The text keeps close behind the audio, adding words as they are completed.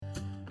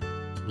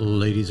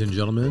Ladies and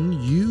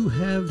gentlemen, you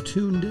have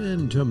tuned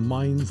in to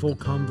Mindful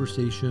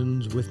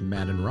Conversations with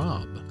Matt and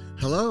Rob.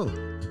 Hello.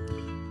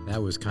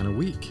 That was kind of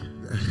weak.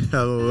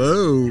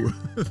 Hello.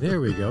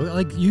 There we go.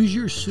 Like, use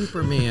your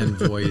Superman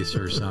voice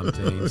or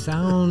something.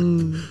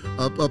 Sound...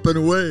 Up and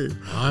away.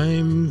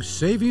 I'm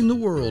saving the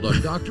world.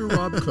 I'm Dr.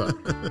 Rob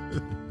Cook.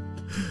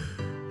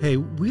 Hey,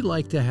 we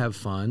like to have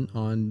fun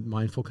on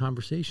Mindful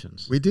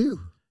Conversations. We do.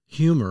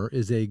 Humor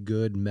is a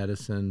good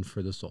medicine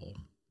for the soul.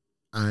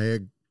 I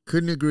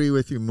couldn't agree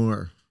with you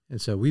more.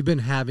 And so we've been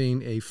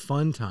having a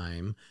fun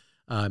time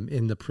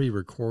in the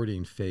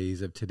pre-recording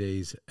phase of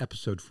today's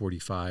episode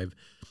 45.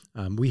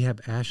 We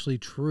have Ashley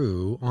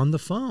Trieu on the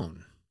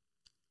phone.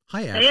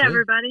 Hi, Ashley. Hey,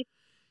 everybody.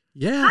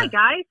 Yeah. Hi,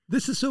 guys.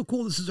 This is so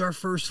cool. This is our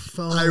first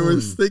phone. I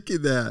was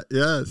thinking that,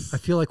 yes. I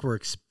feel like we're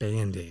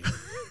expanding.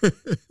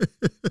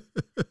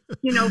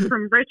 You know,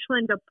 from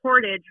Richland to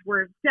Portage,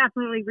 we're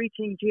definitely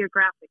reaching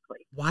geographically.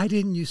 Why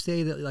didn't you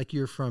say that like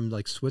you're from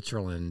like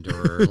Switzerland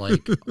or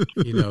like,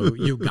 you know,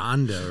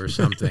 Uganda or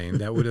something?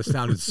 That would have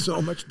sounded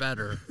so much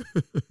better.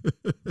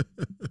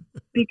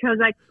 Because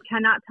I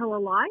cannot tell a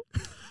lie?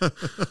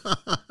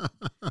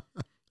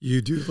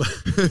 You do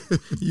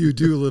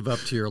live up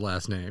to your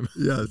last name.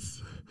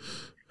 Yes.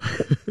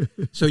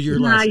 So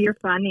you're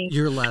funny.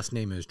 Your last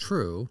name is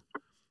Trieu.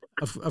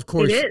 Of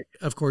course, it is.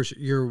 Of course,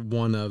 you're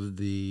one of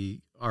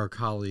our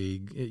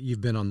colleague. You've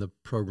been on the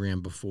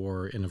program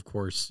before, and of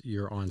course,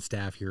 you're on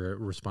staff here at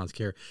Response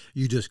Care.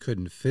 You just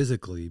couldn't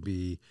physically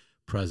be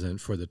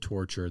present for the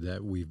torture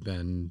that we've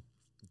been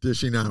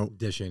dishing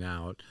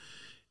out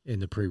in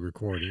the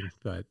pre-recording.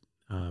 But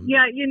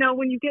yeah, you know,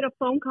 when you get a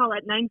phone call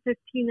at 9:15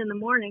 in the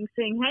morning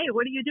saying, "Hey,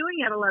 what are you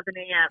doing at 11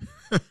 a.m.?"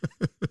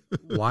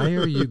 Why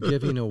are you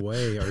giving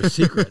away our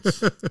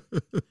secrets?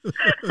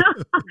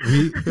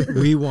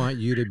 We want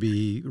you to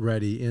be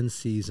ready in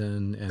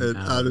season and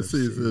out of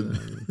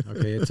season.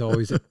 Okay, it's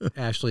always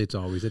Ashley. It's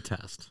always a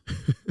test.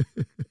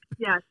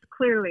 Yes,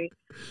 clearly,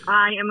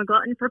 I am a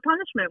glutton for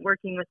punishment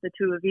working with the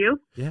two of you.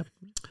 Yeah.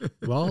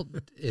 Well,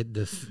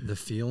 the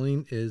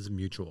feeling is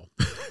mutual.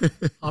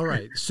 All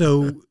right,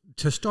 so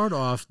to start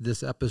off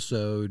this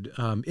episode,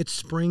 it's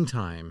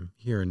springtime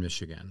here in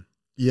Michigan.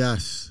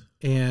 Yes.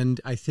 And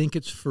I think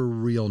it's for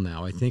real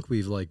now. I think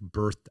we've like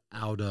birthed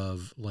out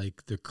of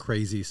like the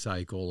crazy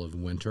cycle of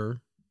winter.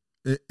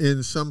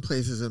 In some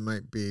places it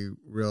might be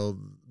real.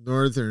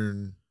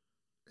 Northern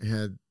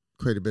had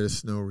quite a bit of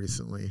snow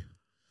recently.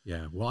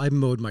 Yeah. Well, I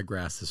mowed my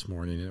grass this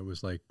morning and it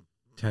was like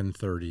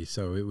 10:30.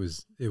 So it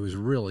was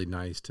really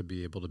nice to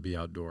be able to be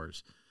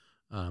outdoors.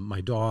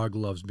 My dog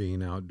loves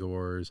being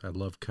outdoors. I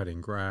love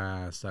cutting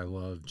grass. I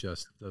love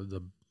just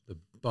the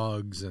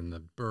bugs and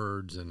the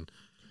birds and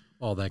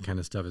all that kind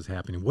of stuff is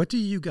happening. What do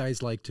you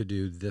guys like to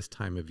do this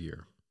time of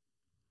year?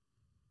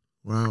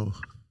 Wow.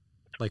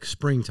 Like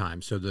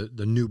springtime, so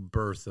the new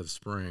birth of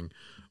spring.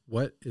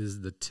 What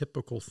is the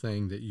typical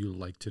thing that you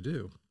like to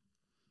do?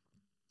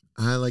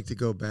 I like to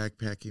go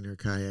backpacking or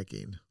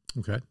kayaking.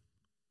 Okay.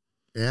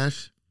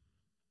 Ash?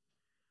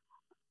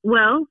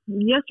 Well,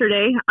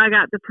 yesterday I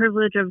got the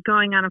privilege of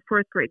going on a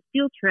fourth grade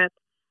field trip,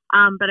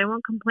 but I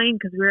won't complain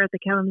because we were at the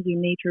Kalamazoo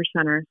Nature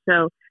Center.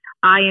 So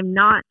I am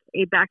not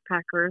a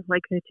backpacker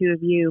like the two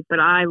of you, but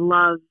I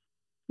love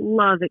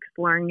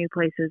exploring new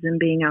places and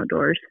being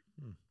outdoors.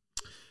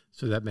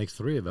 So that makes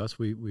three of us.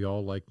 We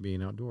all like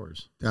being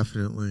outdoors.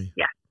 Definitely.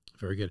 Yeah.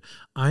 Very good.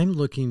 I'm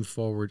looking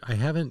forward. I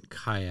haven't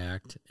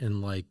kayaked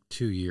in like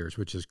 2 years,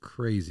 which is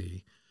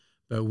crazy,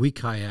 but we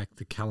kayaked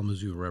the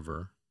Kalamazoo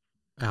River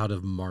out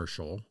of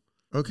Marshall.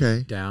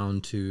 Okay.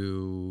 Down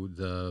to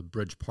the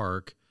Bridge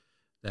Park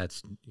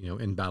that's, you know,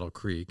 in Battle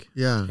Creek.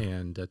 Yeah.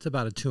 And it's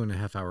about a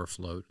 2.5 hour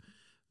float.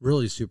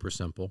 Really super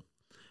simple.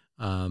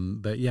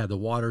 But yeah, the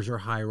waters are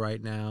high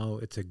right now.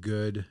 It's a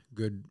good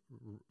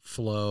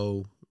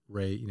flow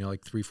rate, you know,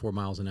 like 3-4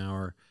 miles an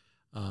hour.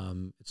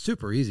 It's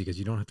super easy because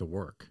you don't have to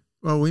work.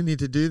 Well, we need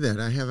to do that.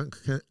 I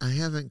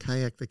haven't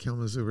kayaked the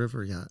Kalamazoo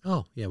River yet.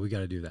 Oh, yeah, we got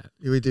to do that.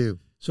 We do.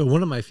 So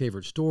one of my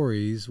favorite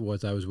stories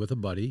was I was with a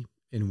buddy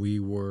and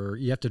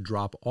you have to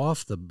drop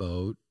off the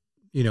boat.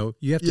 You know,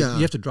 you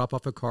have to drop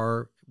off a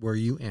car where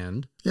you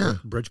end. Yeah.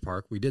 Bridge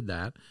Park. We did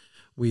that.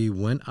 We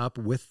went up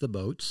with the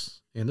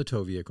boats and the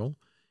tow vehicle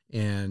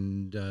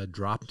and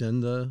dropped in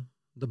the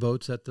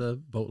boats at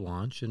the boat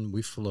launch, and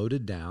we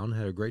floated down,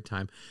 had a great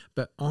time.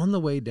 But on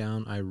the way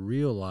down, I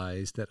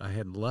realized that I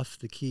had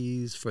left the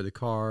keys for the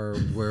car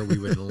where we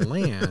would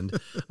land.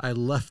 I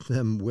left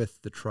them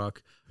with the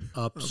truck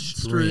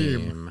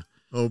upstream.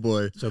 Oh,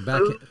 boy. So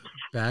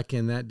back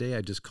in that day,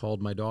 I just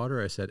called my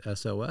daughter. I said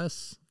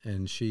SOS,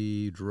 and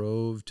she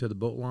drove to the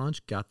boat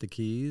launch, got the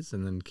keys,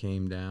 and then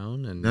came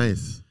down. And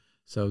nice.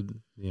 So,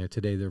 you know,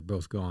 today they're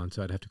both gone,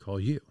 so I'd have to call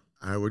you.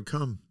 I would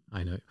come.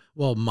 I know.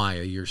 Well,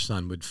 Maya, your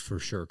son, would for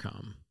sure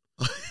come.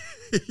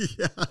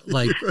 Yeah.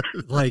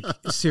 Like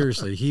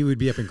seriously, he would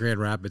be up in Grand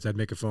Rapids. I'd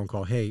make a phone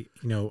call. Hey,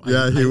 you know,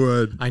 he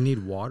would. I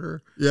need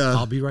water. Yeah.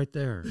 I'll be right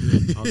there.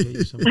 I'll get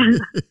you some.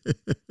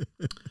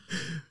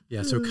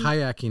 Yeah. So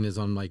kayaking is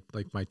on like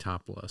my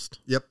top list.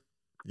 Yep.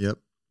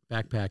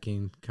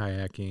 Backpacking,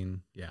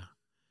 kayaking. Yeah.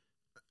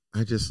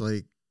 I just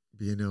like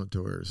being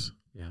outdoors.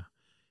 Yeah.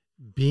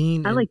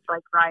 I like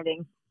bike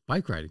riding.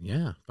 Bike riding,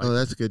 yeah.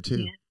 That's good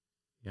too.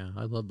 Yeah,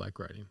 I love bike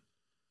riding.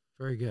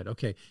 Very good.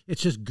 Okay.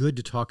 It's just good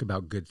to talk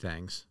about good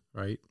things,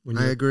 right?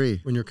 I agree.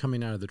 When you're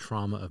coming out of the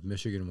trauma of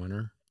Michigan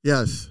winter.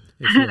 Yes.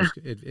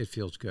 It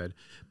feels good.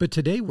 But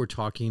today we're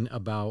talking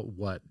about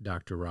what,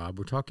 Dr. Rob?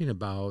 We're talking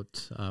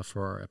about,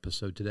 for our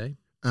episode today?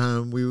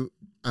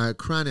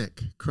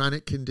 Chronic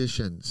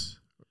conditions,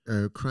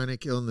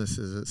 chronic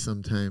illnesses it's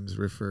sometimes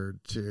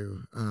referred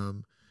to.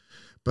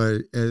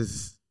 But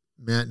as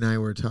Matt and I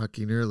were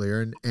talking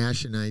earlier, and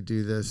Ash and I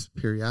do this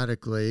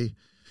periodically,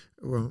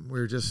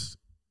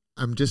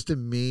 I'm just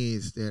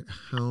amazed at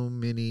how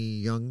many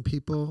young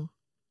people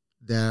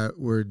that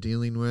we're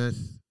dealing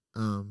with,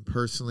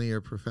 personally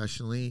or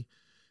professionally,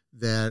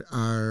 that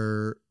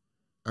are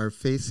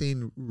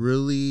facing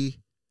really,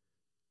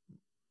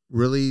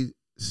 really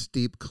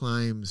steep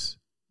climbs.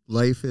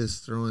 Life is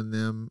throwing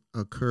them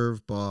a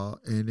curveball,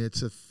 and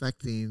it's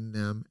affecting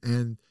them.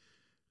 And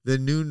the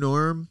new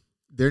norm,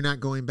 they're not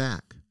going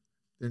back.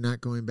 They're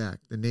not going back.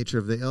 The nature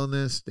of the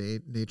illness,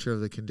 the nature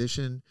of the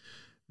condition,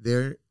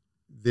 their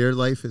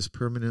life is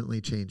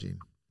permanently changing.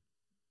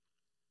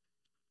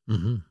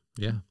 Mm-hmm.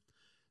 Yeah.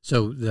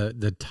 So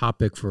the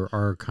topic for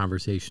our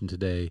conversation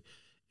today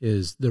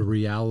is the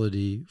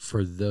reality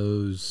for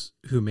those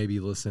who may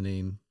be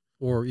listening,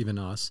 or even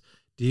us,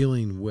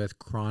 dealing with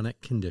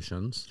chronic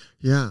conditions.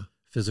 Yeah.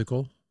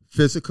 Physical.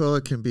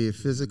 It can be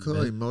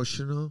physical,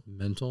 emotional.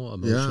 Mental,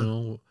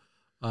 emotional,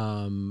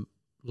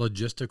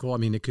 logistical. I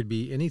mean, it could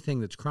be anything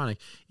that's chronic.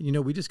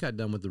 And, we just got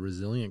done with the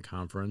Resilient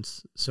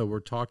Conference. So we're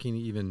talking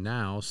even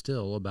now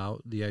still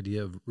about the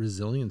idea of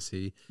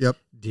resiliency. Yep.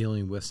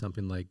 Dealing with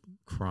something like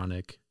a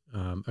chronic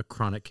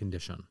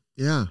condition.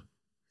 Yeah.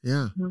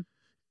 Yeah. Mm-hmm.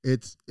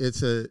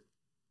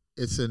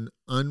 It's an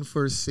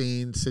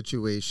unforeseen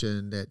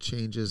situation that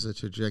changes the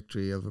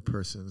trajectory of a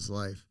person's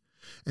life.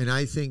 And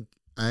I think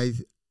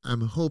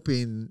I'm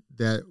hoping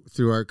that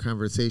through our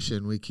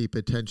conversation, we keep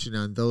attention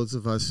on those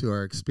of us who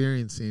are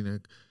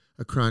experiencing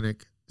a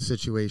chronic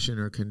situation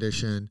or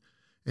condition,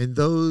 and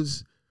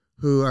those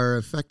who are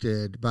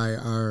affected by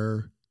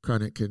our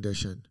chronic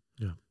condition.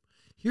 Yeah.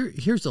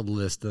 Here's a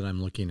list that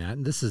I'm looking at,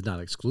 and this is not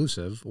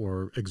exclusive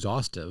or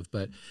exhaustive,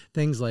 but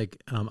things like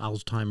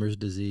Alzheimer's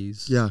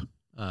disease,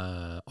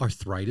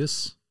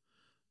 arthritis,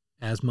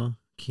 asthma,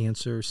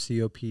 cancer,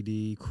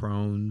 COPD,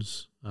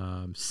 Crohn's,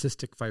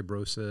 cystic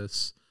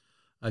fibrosis,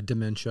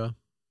 dementia,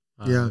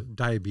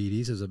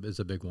 diabetes is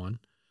a big one,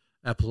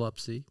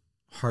 epilepsy,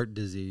 heart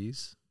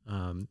disease,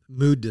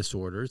 mood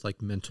disorders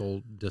like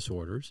mental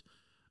disorders,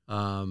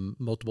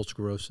 multiple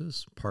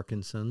sclerosis,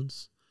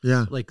 Parkinson's.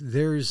 Yeah, like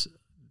the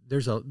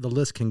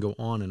list can go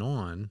on and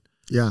on.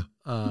 Yeah.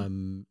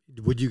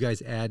 Would you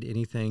guys add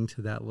anything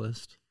to that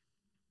list?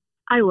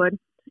 I would.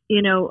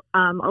 A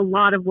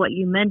lot of what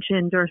you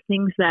mentioned are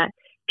things that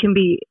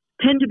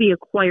tend to be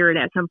acquired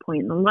at some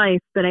point in the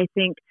life, but I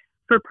think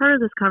for part of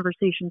this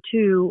conversation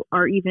too,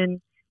 or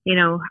even,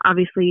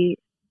 obviously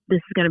this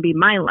is going to be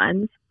my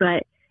lens,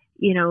 but,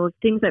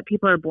 things that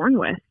people are born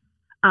with,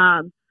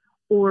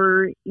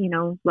 or,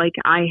 like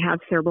I have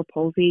cerebral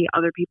palsy,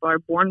 other people are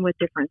born with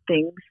different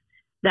things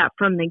that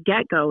from the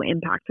get-go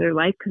impact their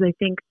life. Because I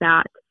think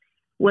that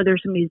whether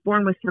somebody's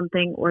born with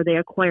something or they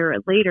acquire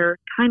it later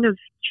kind of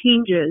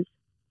changes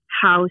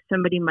how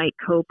somebody might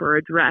cope or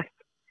address,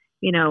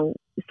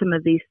 some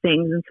of these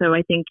things. And so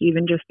I think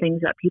even just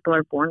things that people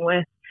are born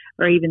with,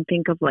 or even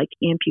think of like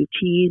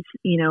amputees,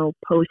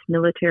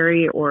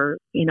 post-military or,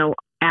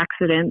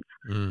 accidents.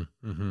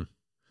 Mm-hmm.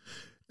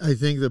 I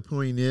think the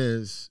point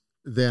is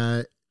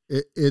that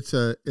it's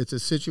a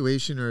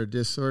situation or a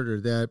disorder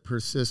that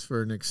persists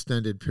for an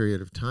extended period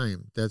of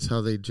time. That's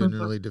how they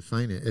generally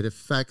define it. It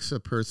affects a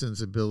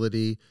person's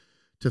ability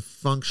to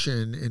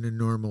function in a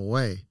normal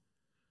way.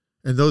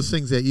 And those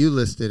things that you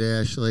listed,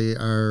 Ashley,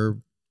 are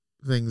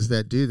things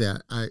that do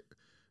that.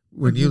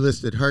 When you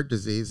listed heart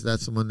disease,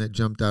 that's the one that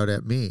jumped out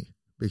at me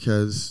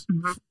because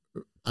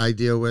I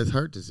deal with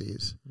heart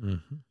disease.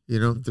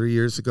 3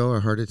 years ago, a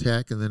heart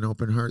attack and then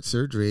open heart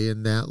surgery,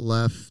 and that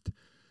left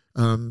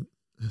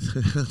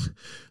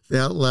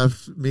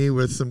me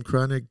with some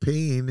chronic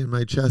pain in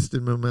my chest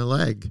and in my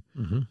leg.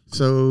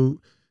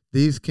 So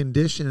these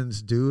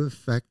conditions do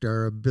affect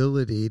our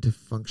ability to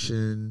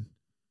function,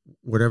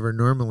 whatever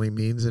normally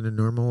means, in a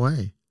normal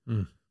way.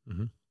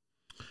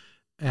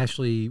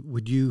 Ashley,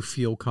 would you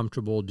feel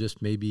comfortable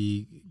just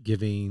maybe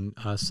giving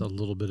us a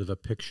little bit of a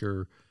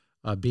picture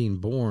being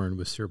born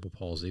with cerebral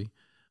palsy?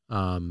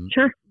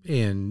 Sure.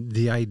 And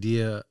the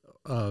idea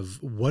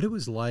of what it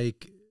was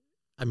like,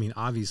 I mean,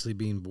 obviously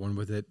being born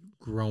with it,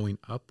 growing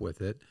up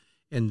with it,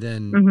 and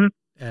then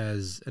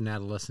as an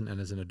adolescent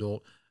and as an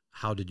adult,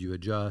 how did you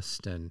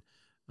adjust, and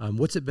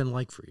what's it been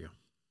like for you?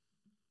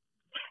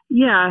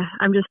 Yeah,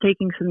 I'm just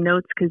taking some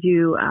notes because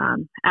you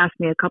asked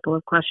me a couple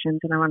of questions,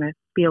 and I want to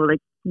be able to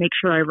make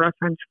sure I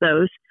reference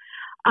those.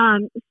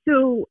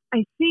 So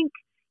I think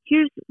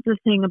here's the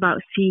thing about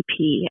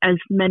CP, as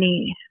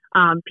many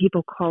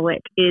people call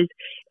it, is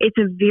it's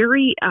a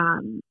very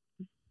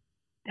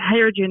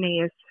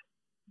heterogeneous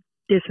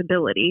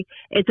disability.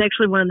 It's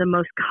actually one of the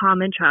most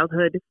common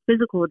childhood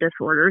physical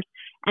disorders,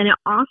 and it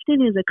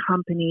often is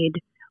accompanied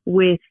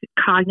with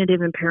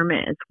cognitive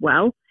impairment as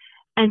well.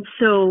 And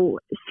so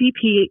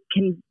CP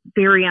can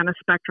vary on a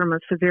spectrum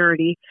of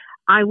severity.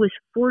 I was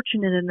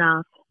fortunate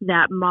enough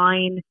that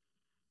mine,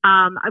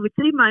 I would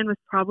say mine was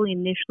probably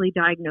initially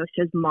diagnosed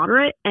as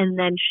moderate and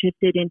then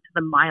shifted into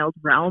the mild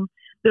realm.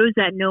 Those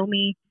that know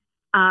me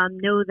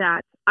know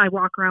that I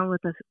walk around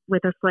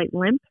with a slight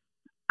limp,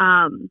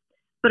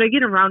 but I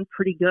get around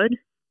pretty good.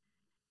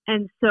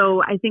 And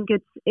so I think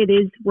it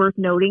is worth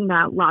noting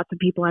that lots of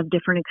people have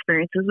different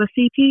experiences with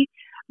CP,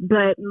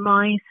 but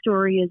my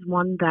story is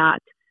one that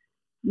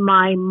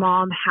my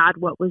mom had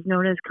what was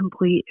known as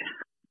complete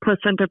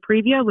placenta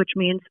previa, which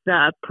means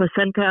the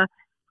placenta,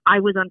 I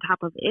was on top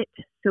of it.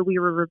 So we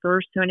were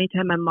reversed. So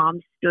anytime my mom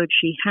stood,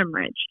 she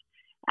hemorrhaged.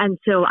 And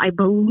so I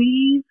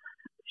believe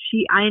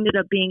I ended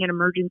up being an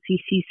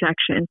emergency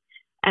C-section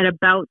at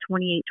about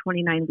 28,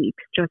 29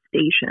 weeks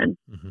gestation.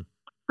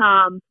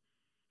 Mm-hmm.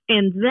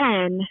 And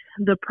then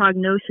the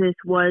prognosis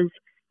was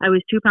I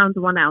was 2 pounds,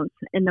 1 ounce.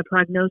 And the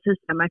prognosis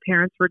that my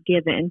parents were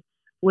given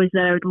was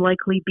that I would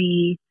likely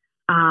be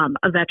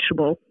a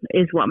vegetable,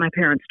 is what my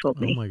parents told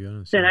me. Oh my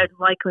goodness. That I'd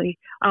likely,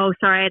 oh,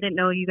 sorry, I didn't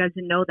know you guys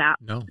didn't know that.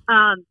 No.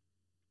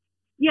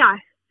 Yeah.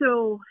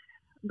 So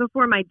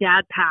before my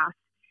dad passed,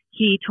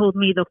 he told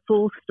me the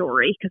full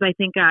story because I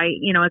think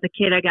as a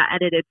kid, I got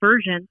edited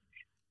versions.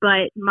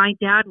 But my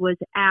dad was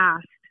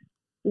asked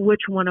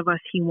which one of us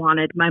he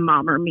wanted, my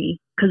mom or me,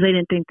 because they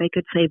didn't think they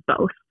could save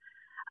both.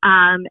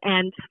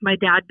 And my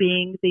dad,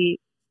 being the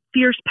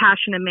fierce,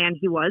 passionate man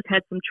he was,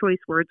 had some choice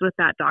words with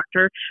that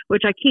doctor,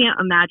 which I can't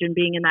imagine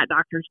being in that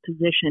doctor's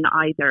position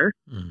either.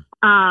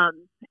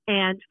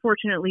 And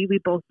fortunately, we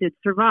both did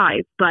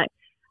survive, but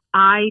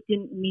I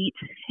didn't meet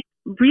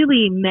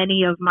really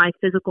many of my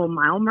physical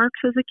mile marks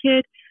as a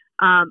kid.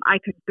 I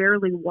could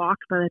barely walk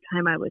by the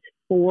time I was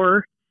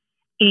 4.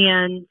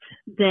 And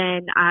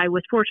then I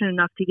was fortunate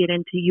enough to get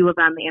into U of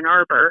M Ann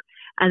Arbor.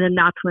 And then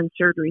that's when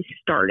surgery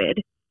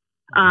started.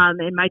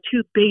 And my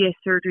 2 biggest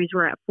surgeries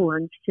were at 4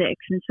 and 6.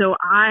 And so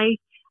I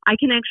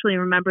can actually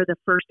remember the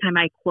first time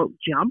I, quote,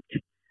 jumped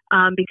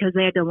because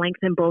they had to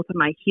lengthen both of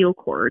my heel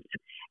cords.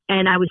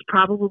 And I was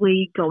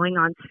probably going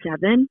on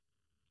 7.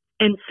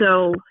 And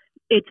so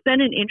it's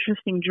been an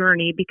interesting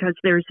journey because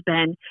there's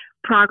been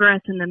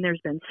progress and then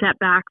there's been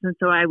setbacks. And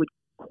so I would,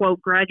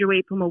 quote,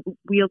 graduate from a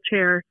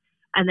wheelchair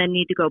and then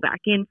need to go back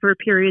in for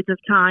periods of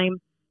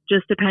time,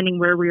 just depending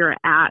where we were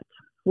at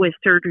with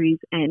surgeries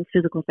and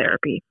physical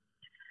therapy.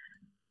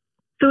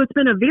 So it's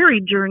been a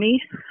varied journey.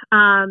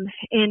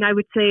 And I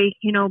would say,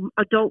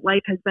 adult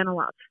life has been a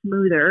lot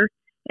smoother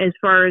as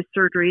far as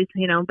surgeries,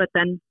 but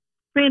then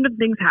random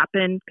things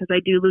happen because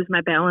I do lose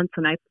my balance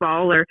and I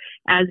fall, or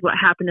as what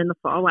happened in the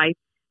fall,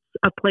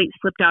 a plate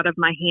slipped out of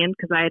my hand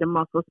because I had a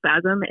muscle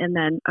spasm and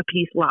then a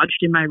piece lodged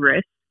in my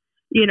wrist,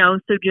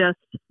 so just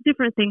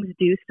different things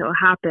do still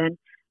happen.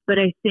 But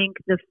I think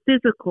the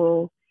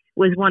physical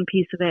was one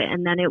piece of it.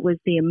 And then it was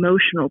the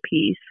emotional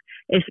piece,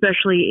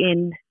 especially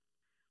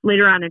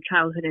later on in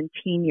childhood and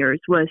teen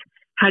years, was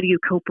how do you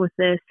cope with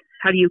this?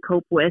 How do you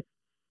cope with,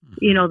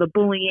 the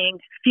bullying,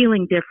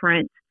 feeling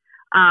different,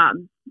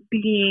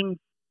 being,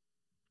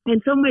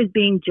 in some ways,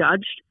 being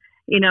judged.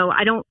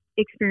 I don't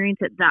experience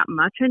it that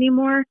much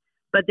anymore,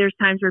 but there's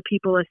times where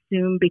people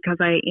assume because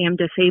I am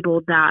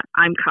disabled that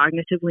I'm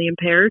cognitively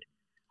impaired.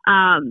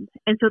 And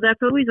so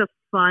that's always a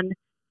fun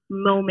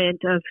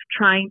moment of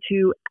trying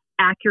to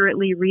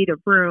accurately read a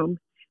room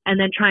and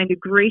then trying to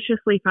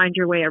graciously find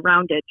your way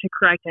around it to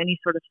correct any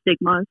sort of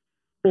stigmas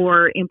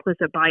or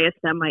implicit bias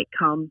that might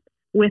come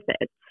with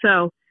it.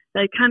 So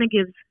that kind of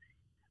gives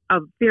a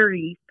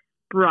very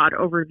broad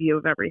overview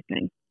of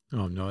everything.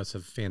 Oh, no, it's a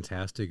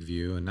fantastic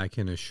view. And I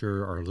can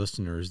assure our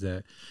listeners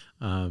that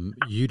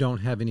you don't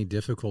have any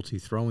difficulty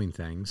throwing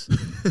things.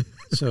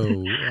 So,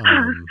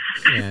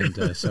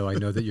 so I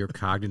know that you're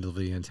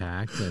cognitively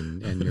intact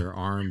and your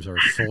arms are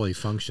fully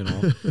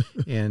functional.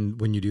 And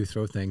when you do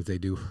throw things, they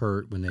do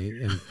hurt when they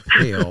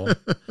impale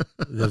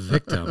the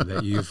victim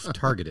that you've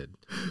targeted.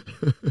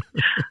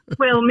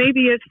 Well,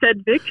 maybe it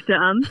said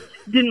victim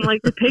didn't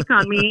like to pick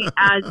on me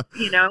as,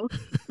 he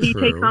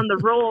True. takes on the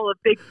role of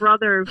big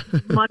brother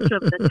much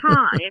of the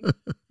time.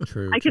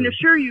 True. I can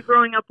assure you,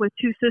 growing up with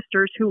 2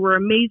 sisters who were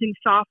amazing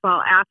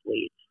softball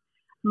athletes,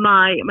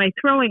 my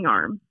throwing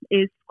arm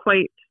is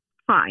quite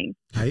fine.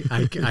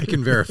 I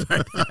can verify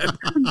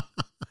that.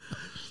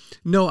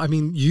 No, I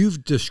mean,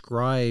 you've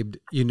described,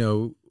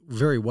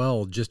 very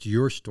well just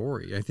your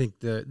story. I think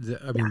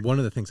one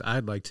of the things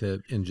I'd like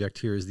to inject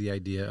here is the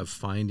idea of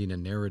finding a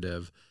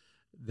narrative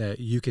that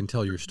you can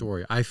tell your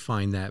story. I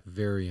find that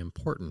very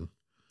important.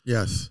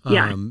 Yes.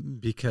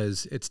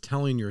 Because it's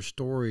telling your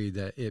story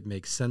that it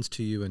makes sense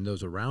to you and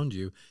those around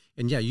you.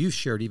 And yeah, you've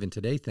shared even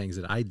today things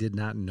that I did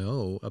not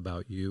know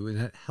about you, and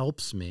that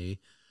helps me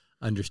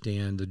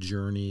understand the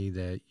journey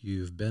that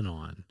you've been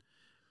on.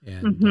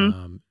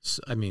 And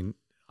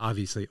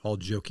obviously, all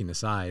joking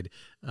aside,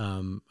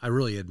 I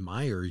really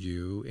admire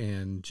you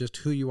and just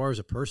who you are as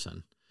a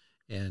person.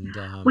 And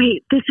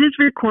wait, this is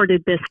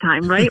recorded this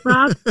time, right,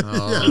 Rob?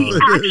 oh, She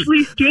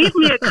actually gave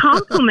me a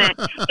compliment,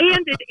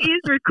 and it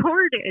is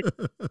recorded.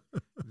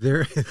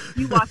 there,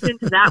 You walked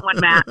into that one,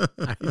 Matt.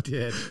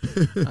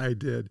 I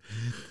did.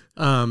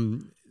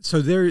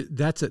 So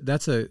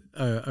that's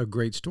a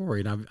great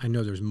story, and I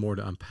know there's more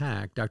to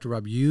unpack. Dr.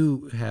 Rob,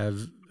 you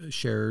have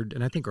shared,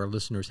 and I think our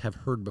listeners have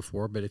heard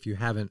before, but if you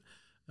haven't,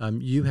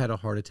 you had a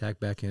heart attack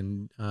back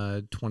in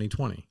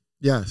 2020.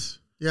 Yes.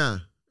 Yeah.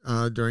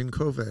 During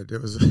COVID,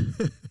 it was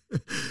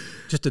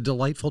Just a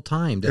delightful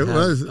time to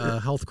have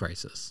a health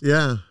crisis.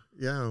 Yeah.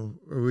 Yeah.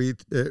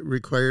 It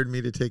required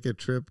me to take a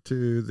trip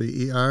to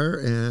the ER,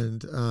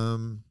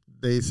 and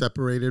they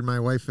separated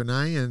my wife and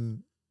I,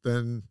 and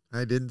then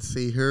I didn't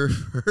see her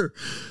for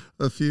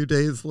a few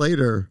days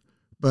later.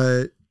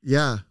 But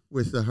yeah,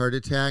 with the heart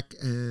attack,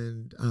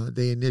 and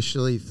they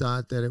initially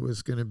thought that it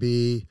was going to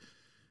be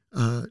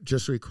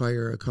just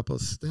require a couple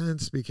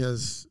stents,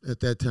 because at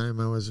that time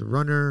I was a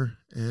runner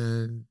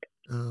and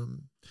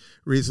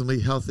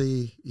reasonably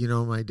healthy,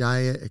 my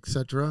diet,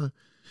 etc.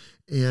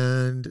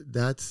 And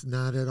that's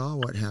not at all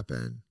what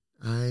happened.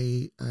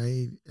 I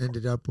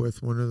ended up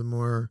with one of the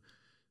more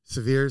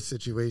severe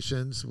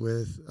situations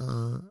with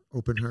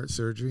open heart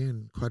surgery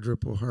and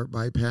quadruple heart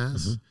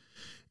bypass.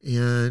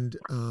 And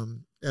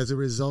as a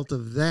result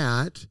of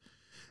that,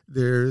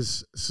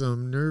 there's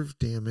some nerve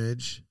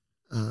damage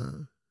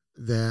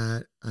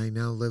that I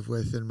now live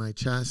with in my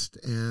chest.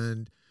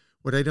 And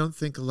what I don't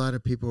think a lot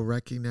of people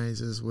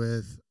recognize is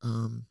with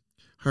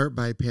heart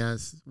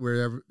bypass,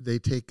 wherever they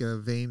take a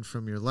vein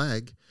from your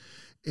leg,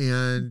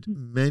 and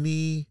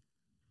many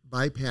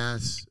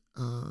bypass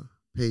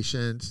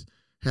patients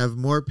have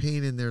more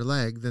pain in their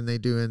leg than they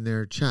do in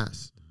their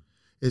chest.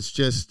 It's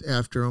just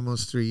after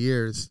almost 3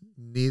 years,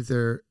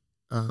 neither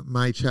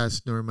my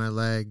chest nor my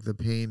leg, the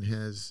pain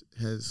has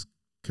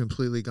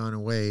completely gone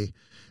away,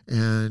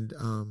 and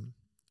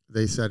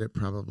they said it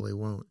probably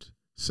won't.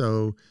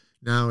 So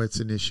now it's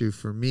an issue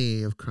for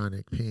me of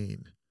chronic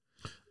pain.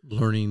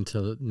 Learning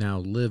to now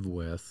live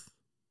with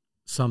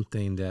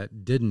something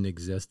that didn't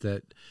exist.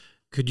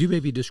 Could you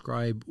maybe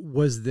describe,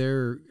 was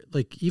there,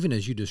 like, even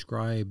as you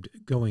described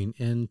going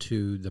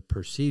into the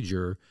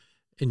procedure,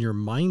 in your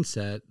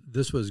mindset,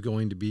 this was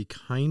going to be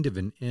kind of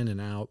an in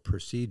and out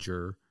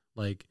procedure,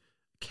 like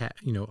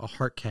a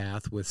heart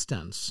cath with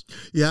stents?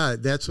 Yeah,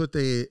 that's what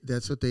they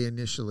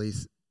initially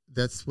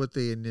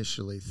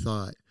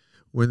thought.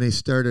 When they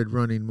started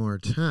running more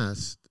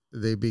tests,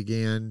 they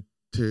began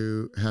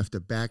to have to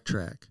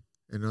backtrack,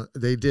 and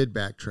they did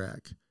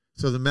backtrack.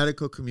 So the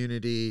medical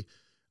community,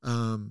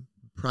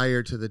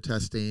 prior to the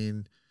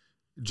testing,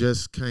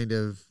 just kind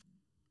of,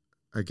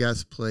 I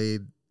guess,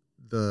 played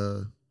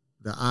the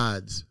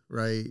odds,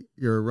 right?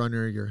 You're a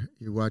runner,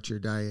 you watch your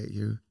diet,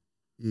 you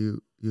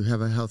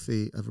have a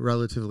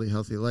relatively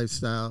healthy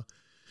lifestyle,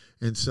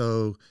 and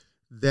so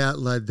that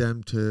led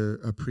them to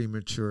a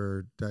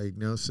premature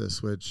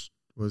diagnosis, which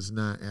was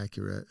not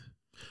accurate.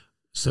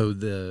 So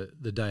the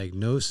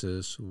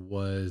diagnosis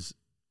was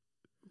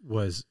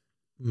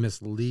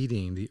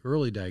misleading. The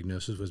early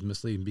diagnosis was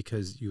misleading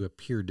because you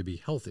appeared to be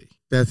healthy.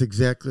 That's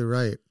exactly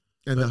right.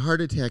 And the heart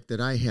attack that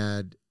I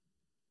had,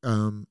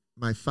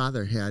 my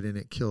father had, and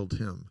it killed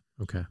him.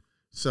 Okay.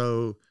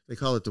 So they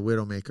call it the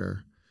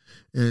widowmaker.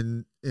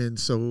 And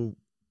so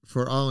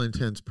for all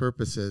intents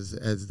purposes,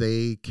 as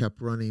they kept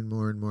running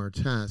more and more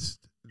tests,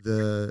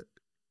 the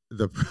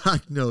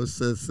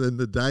prognosis and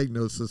the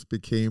diagnosis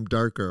became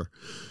darker.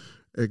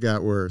 It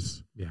got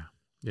worse. Yeah.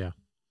 Yeah.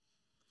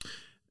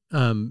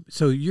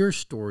 So your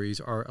stories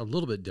are a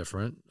little bit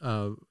different.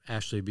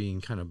 Ashley being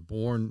kind of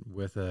born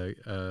with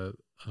a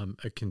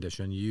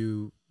condition,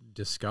 you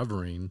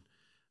discovering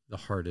the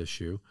heart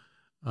issue,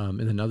 and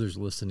then others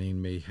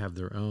listening may have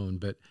their own.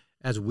 But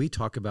as we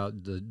talk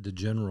about the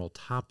general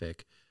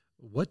topic,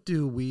 what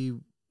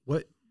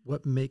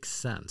makes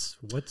sense?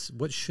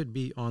 What should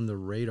be on the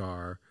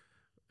radar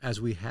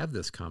as we have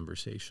this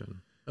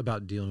conversation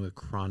about dealing with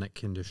chronic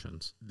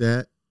conditions?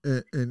 That,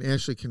 and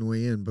Ashley can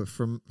weigh in, but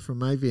from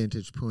my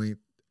vantage point,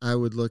 I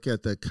would look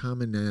at the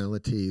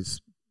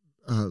commonalities,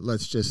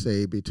 let's just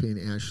say, between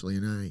Ashley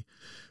and I.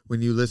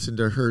 When you listen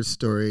to her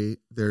story,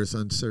 there's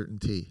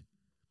uncertainty.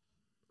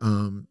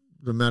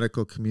 The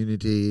medical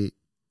community,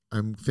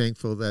 I'm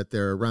thankful that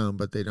they're around,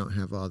 but they don't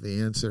have all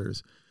the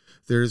answers.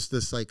 There's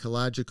the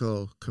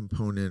psychological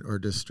component or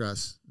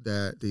distress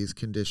that these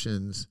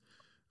conditions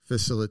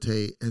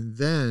facilitate, and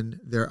then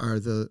there are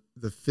the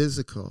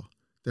physical.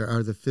 There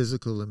are the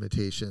physical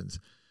limitations.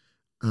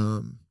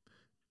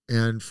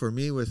 And for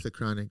me, with the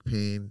chronic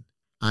pain,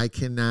 I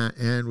cannot,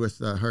 and with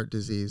the heart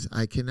disease,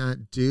 I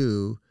cannot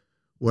do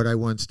what I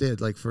once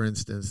did. Like, for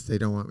instance, they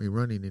don't want me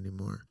running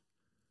anymore.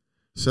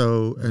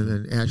 So, and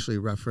then Ashley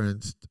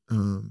referenced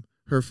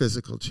her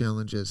physical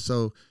challenges.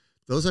 So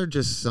those are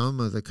just some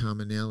of the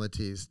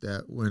commonalities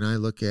that when I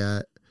look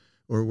at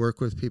or work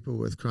with people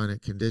with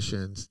chronic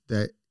conditions,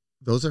 that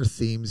those are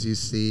themes you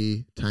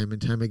see time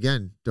and time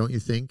again. Don't you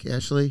think,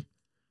 Ashley?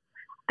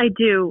 I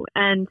do.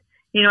 And,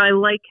 I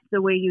like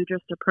the way you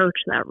just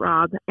approached that,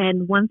 Rob.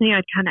 And one thing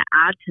I'd kind of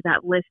add to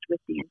that list with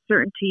the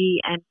uncertainty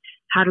and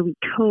how do we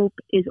cope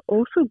is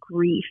also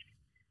grief.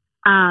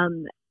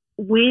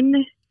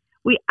 When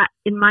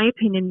in my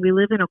opinion, we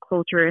live in a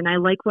culture, and I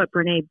like what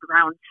Brene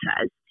Brown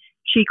says.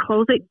 She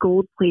calls it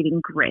gold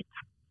plating grit.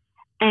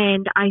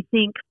 And I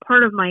think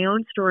part of my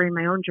own story and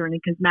my own journey,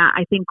 because Matt,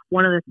 I think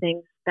one of the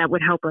things that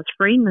would help us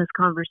frame this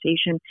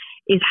conversation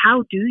is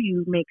how do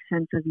you make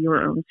sense of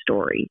your own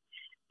story?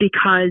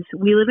 Because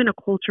we live in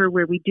a culture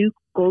where we do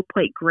gold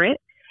plate grit,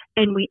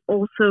 and we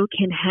also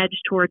can hedge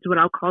towards what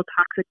I'll call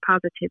toxic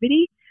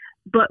positivity.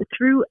 But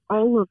through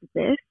all of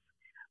this,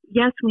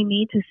 yes, we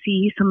need to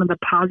see some of the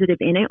positive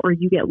in it, or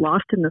you get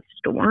lost in the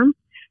storm.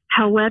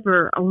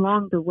 However,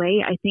 along the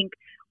way, I think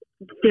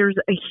there's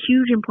a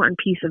huge important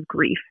piece of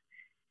grief.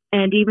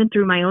 And even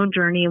through my own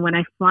journey, when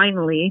I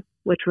finally,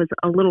 which was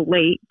a little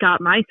late, got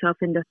myself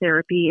into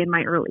therapy in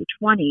my early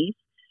 20s,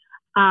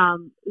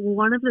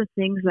 one of the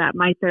things that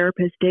my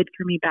therapist did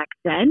for me back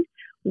then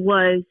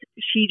was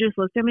she just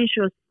looked at me and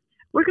she goes,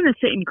 "We're going to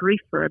sit in grief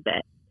for a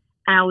bit."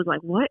 And I was like,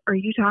 "What are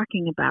you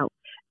talking about?"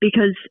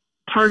 Because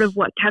part of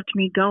what kept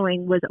me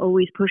going was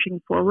always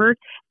pushing forward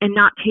and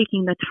not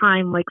taking the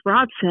time, like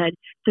Rob said,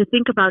 to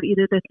think about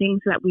either the things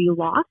that we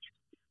lost,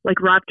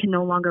 like Rob can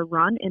no longer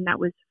run, and that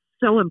was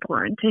so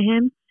important to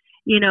him,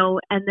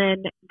 and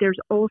then there's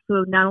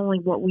also not only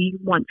what we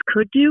once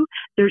could do,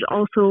 there's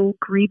also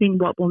grieving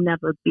what will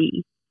never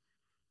be.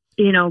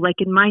 Like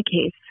in my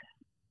case,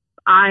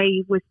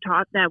 I was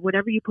taught that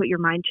whatever you put your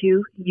mind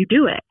to, you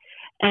do it.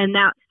 And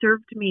that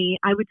served me,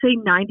 I would say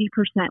 90%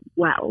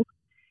 well.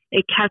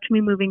 It kept me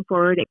moving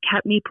forward. It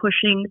kept me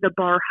pushing the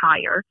bar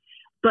higher.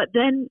 But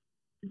then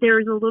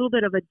there's a little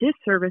bit of a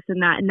disservice in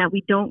that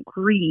we don't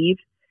grieve.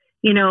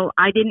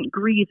 I didn't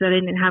grieve that I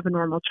didn't have a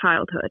normal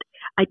childhood.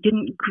 I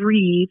didn't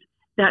grieve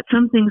that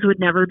some things would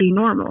never be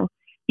normal.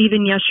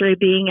 Even yesterday,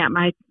 being at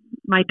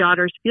my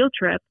daughter's field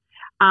trip,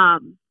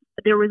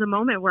 there was a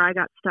moment where I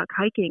got stuck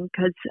hiking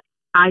because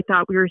I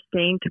thought we were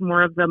staying to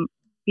more of the,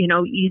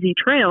 easy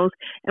trails.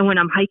 And when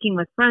I'm hiking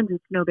with friends,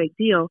 it's no big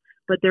deal.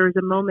 But there was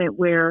a moment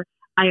where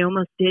I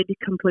almost did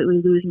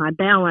completely lose my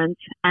balance.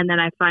 And then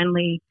I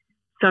finally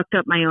sucked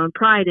up my own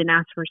pride and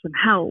asked for some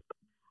help.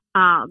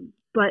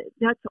 But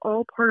that's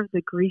all part of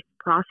the grief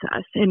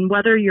process. And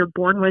whether you're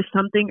born with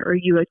something or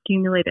you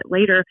accumulate it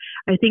later,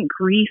 I think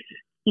grief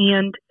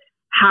and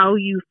how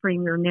you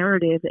frame your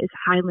narrative is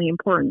highly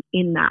important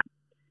in that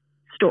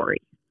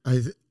story.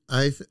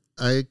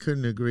 I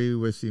couldn't agree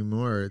with you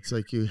more. It's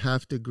like you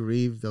have to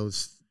grieve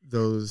those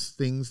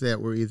things that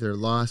were either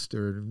lost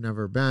or have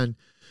never been.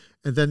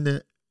 And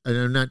then and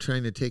I'm not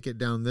trying to take it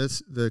down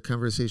the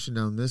conversation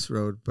down this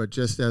road, but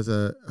just as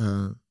a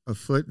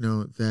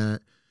footnote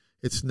that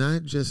it's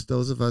not just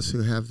those of us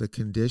who have the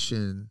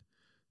condition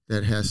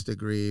that has to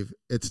grieve.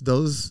 It's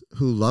those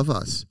who love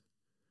us.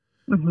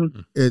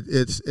 Mm-hmm.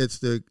 It's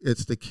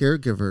the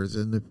caregivers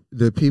and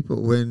the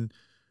people. When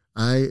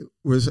I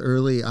was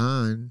early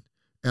on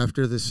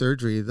after the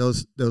surgery,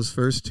 those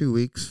first 2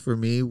 weeks for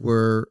me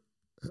were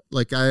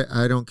like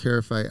I don't care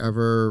if I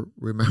ever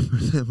remember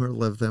them or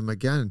live them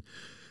again.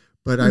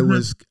 But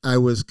mm-hmm. I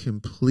was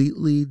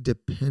completely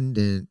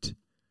dependent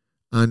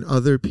on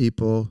other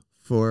people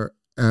for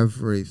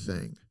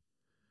everything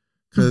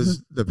because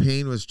mm-hmm. the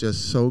pain was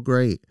just so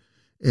great.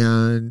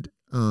 And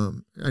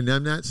I'm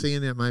not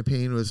saying that my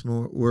pain was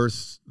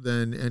worse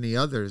than any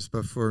others,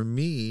 but for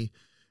me,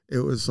 it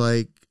was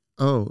like,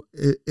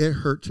 it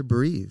hurt to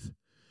breathe.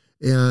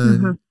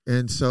 And,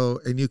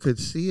 mm-hmm. and you could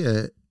see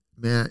it,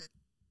 Matt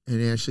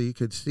and Ashley, you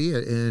could see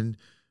it. And,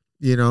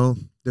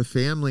 the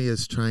family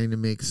is trying to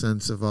make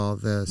sense of all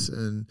this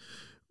and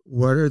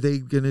what are they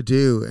going to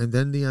do? And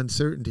then the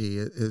uncertainty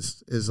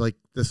is like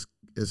this.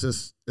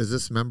 Is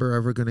this member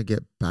ever going to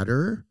get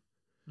better?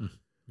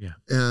 Yeah.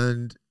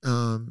 And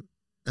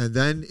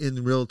then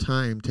in real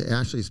time, to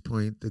Ashley's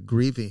point, the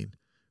grieving,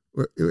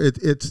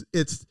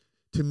 it's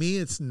to me,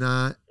 it's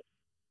not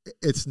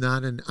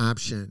an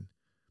option.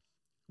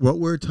 What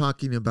we're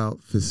talking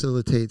about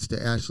facilitates,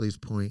 to Ashley's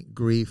point,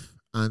 grief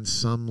on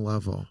some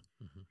level.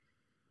 Mm-hmm.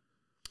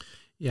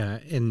 Yeah.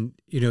 And,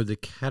 the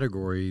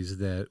categories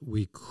that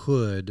we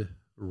could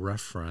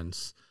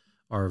reference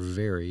are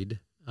varied.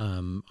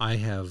 I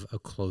have a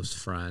close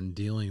friend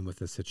dealing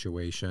with a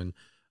situation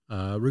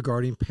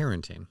regarding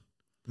parenting,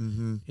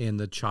 mm-hmm. and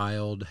the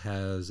child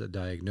has a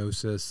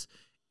diagnosis,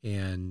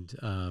 and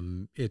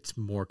it's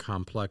more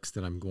complex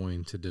than I'm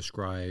going to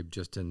describe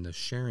just in the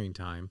sharing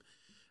time.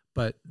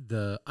 But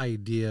the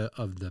idea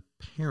of the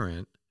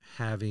parent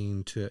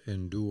having to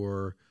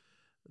endure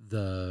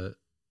the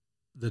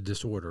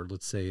disorder,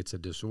 let's say it's a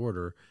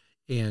disorder,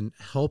 and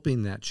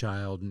helping that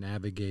child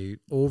navigate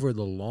over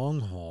the long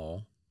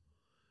haul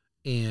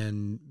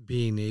and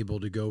being able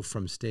to go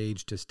from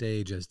stage to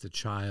stage as the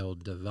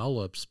child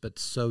develops, but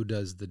so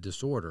does the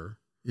disorder.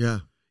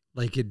 Yeah.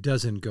 Like it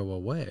doesn't go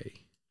away.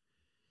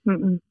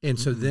 Mm-mm. And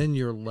so then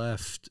you're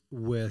left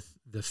with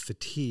the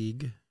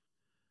fatigue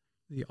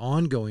the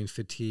ongoing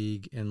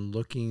fatigue and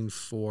looking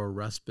for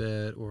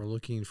respite or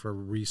looking for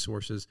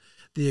resources,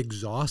 the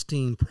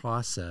exhausting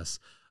process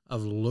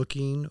of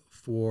looking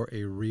for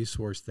a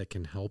resource that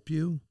can help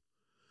you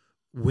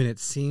when it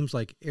seems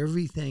like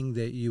everything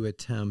that you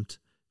attempt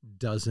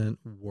doesn't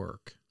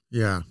work.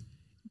 Yeah.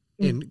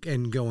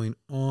 And going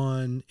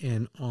on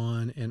and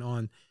on and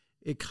on,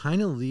 it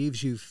kind of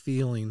leaves you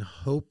feeling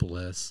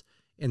hopeless,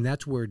 and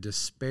that's where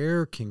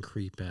despair can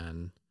creep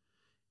in,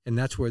 and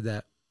that's where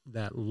that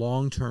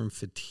long-term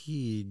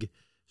fatigue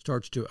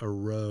starts to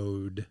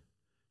erode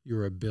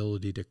your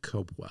ability to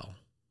cope well.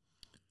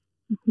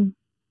 Mm-hmm.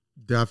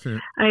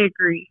 Definitely. I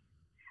agree.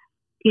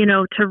 You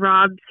know, to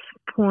Rob's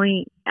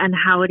point and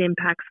how it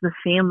impacts the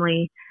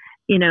family,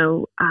 you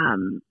know,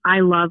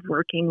 I love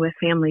working with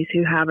families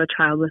who have a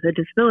child with a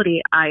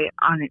disability.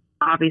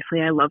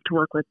 Obviously I love to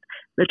work with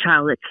the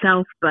child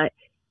itself, but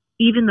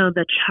even though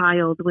the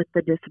child with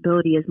the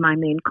disability is my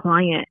main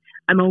client,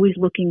 I'm always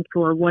looking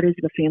for what is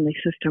the family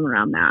system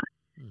around that.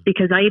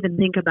 Because I even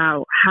think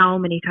about how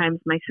many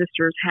times my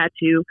sisters had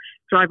to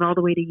drive all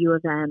the way to U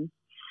of M,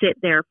 sit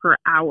there for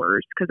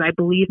hours, because I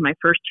believe my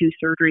first 2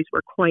 surgeries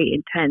were quite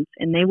intense,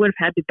 and they would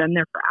have had to been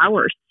there for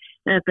hours.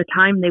 And at the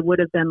time, they would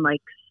have been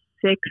like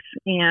 6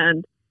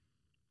 and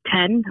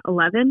 10,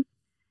 11,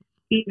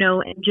 you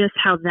know, and just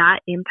how that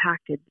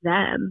impacted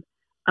them.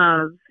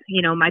 Of,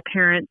 you know, my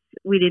parents,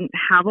 we didn't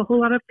have a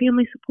whole lot of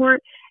family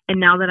support. And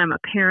now that I'm a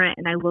parent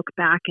and I look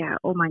back at,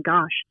 oh my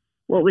gosh,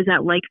 what was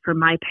that like for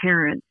my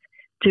parents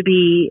to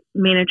be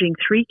managing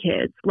 3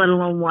 kids, let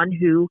alone one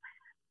who,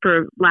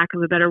 for lack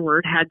of a better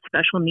word, had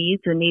special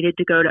needs and needed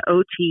to go to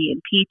OT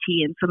and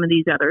PT and some of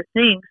these other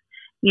things,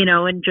 you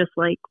know, and just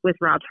like with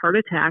Rob's heart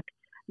attack,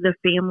 the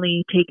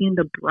family taking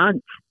the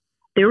brunt.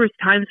 There was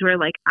times where,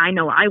 like, I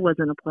know I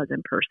wasn't a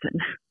pleasant person.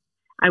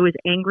 I was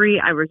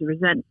angry. I was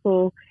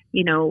resentful.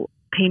 You know,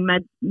 pain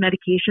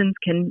medications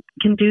can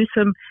do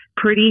some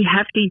pretty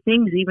hefty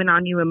things even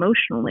on you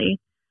emotionally.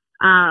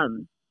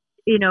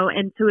 You know,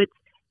 and so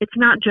it's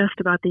not just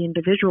about the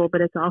individual,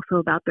 but it's also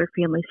about their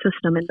family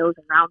system and those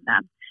around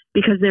them,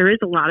 because there is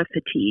a lot of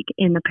fatigue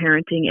in the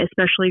parenting,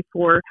 especially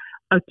for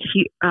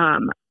acute,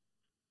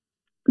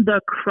 the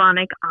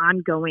chronic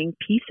ongoing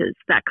pieces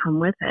that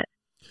come with it.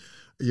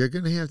 You're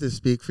going to have to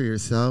speak for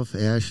yourself,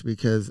 Ash,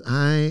 because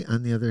I,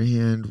 on the other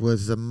hand,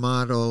 was a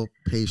model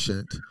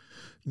patient.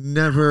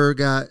 Never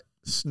got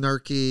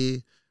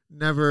snarky,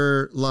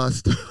 never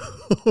lost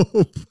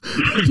hope.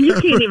 You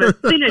can't even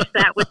finish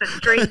that with a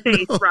straight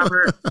face,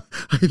 Robert.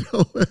 I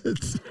know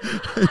it.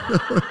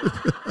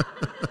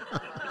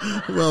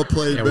 Well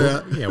played,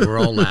 Matt. We're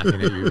all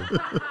laughing at you.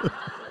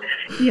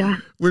 Yeah.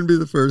 Wouldn't be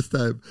the first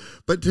time.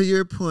 But to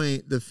your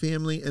point, the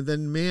family, and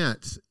then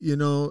Matt, you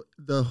know,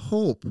 the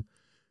hope.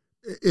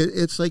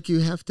 It's like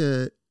you have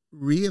to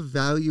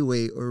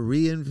reevaluate or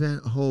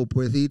reinvent hope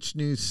with each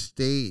new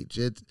stage.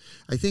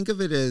 I think of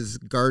it as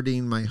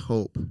guarding my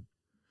hope.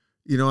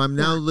 You know, I'm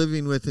now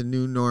living with a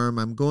new norm.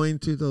 I'm going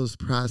through those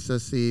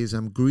processes.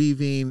 I'm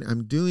grieving.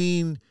 I'm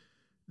doing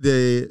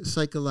the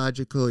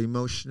psychological,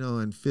 emotional,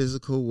 and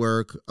physical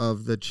work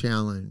of the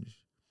challenge.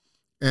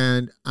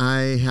 And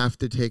I have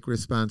to take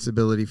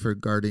responsibility for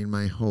guarding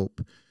my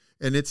hope.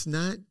 And it's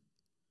not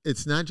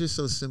just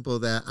so simple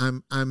that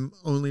I'm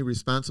only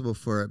responsible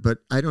for it. But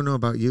I don't know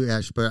about you,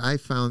 Ash, but I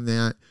found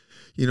that,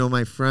 you know,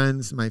 my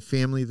friends, my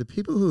family, the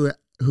people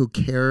who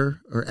care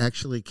or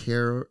actually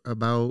care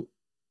about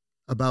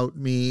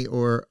me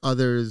or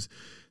others,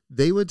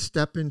 they would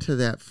step into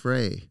that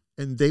fray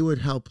and they would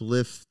help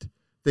lift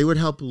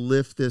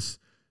this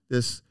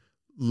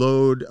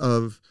load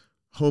of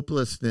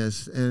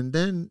hopelessness. And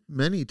then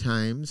many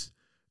times,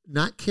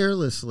 not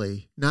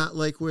carelessly, not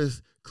like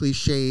with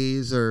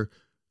cliches or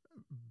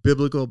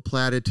biblical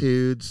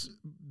platitudes,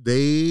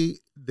 they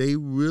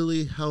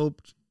really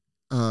helped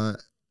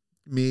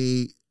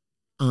me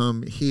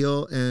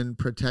heal and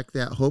protect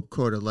that hope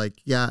quota.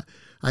 Like, yeah,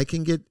 I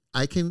can get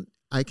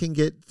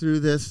through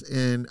this,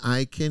 and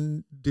I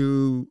can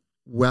do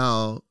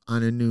well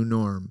on a new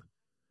norm.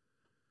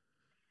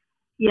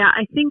 Yeah,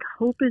 I think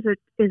hope is a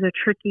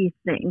tricky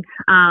thing.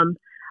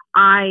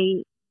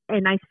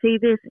 I say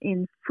this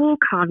in full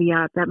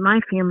caveat that my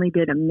family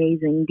did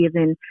amazing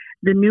given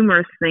the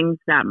numerous things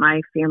that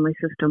my family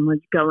system was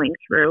going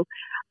through.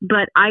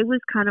 But I was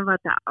kind of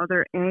at the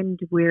other end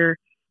where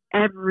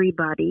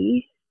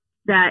everybody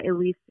that, at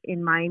least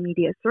in my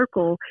immediate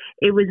circle,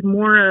 it was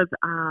more of,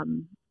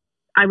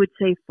 I would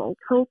say, false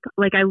hope.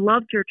 Like, I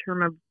loved your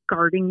term of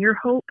guarding your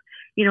hope,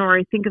 you know, or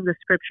I think of the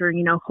scripture,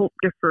 you know, hope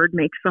deferred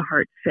makes the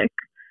heart sick.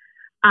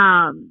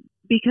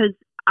 Because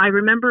I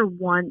remember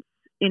once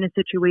in a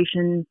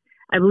situation,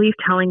 I believe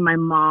telling my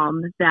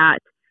mom that,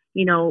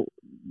 you know,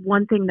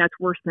 one thing that's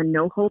worse than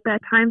no hope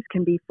at times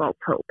can be false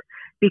hope.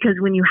 Because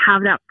when you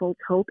have that false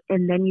hope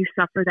and then you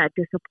suffer that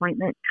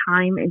disappointment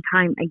time and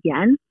time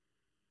again,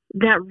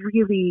 that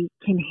really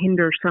can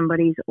hinder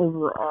somebody's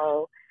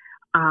overall,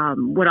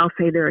 what I'll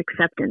say, their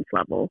acceptance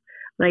level.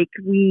 Like,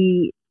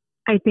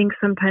 I think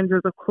sometimes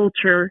as a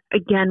culture,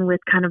 again, with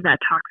kind of that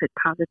toxic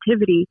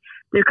positivity,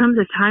 there comes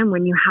a time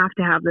when you have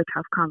to have the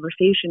tough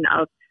conversation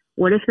of,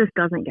 what if this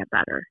doesn't get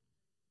better?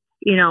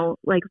 You know,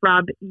 like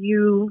Rob,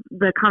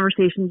 the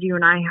conversations you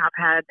and I have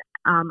had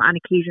on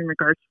occasion in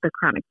regards to the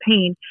chronic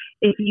pain,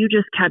 if you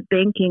just kept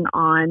banking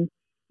on,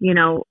 you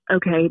know,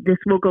 okay, this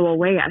will go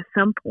away at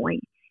some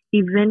point,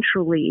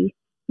 eventually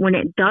when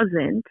it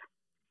doesn't,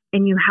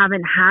 and you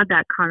haven't had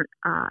that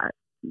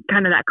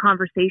kind of that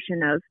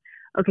conversation of,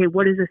 okay,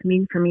 what does this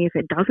mean for me if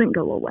it doesn't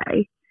go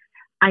away?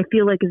 I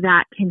feel like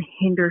that can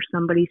hinder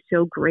somebody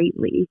so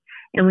greatly.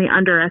 And we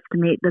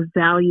underestimate the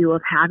value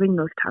of having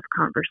those tough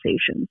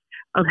conversations,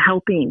 of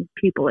helping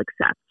people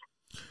accept.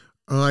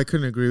 Oh, I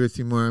couldn't agree with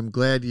you more. I'm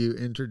glad you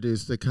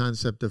introduced the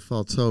concept of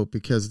false hope,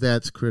 because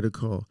that's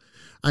critical.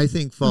 I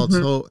think false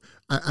hope.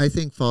 I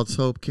think false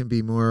hope can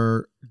be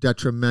more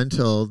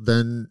detrimental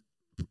than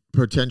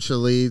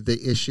potentially the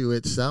issue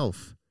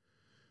itself.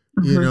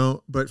 You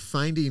know, but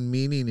finding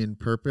meaning and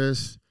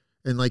purpose,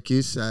 and like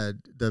you said,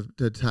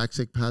 the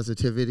toxic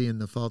positivity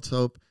and the false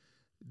hope,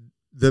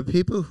 the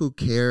people who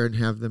care and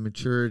have the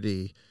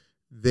maturity,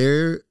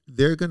 they're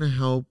going to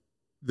help.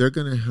 They're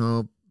going to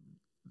help,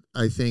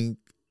 I think,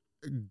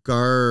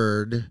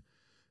 guard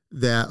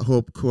that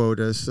hope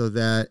quota so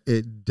that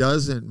it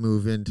doesn't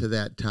move into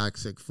that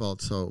toxic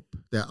false hope,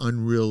 that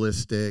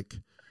unrealistic,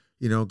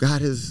 you know,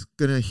 God is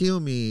going to heal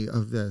me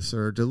of this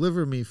or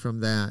deliver me from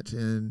that.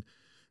 And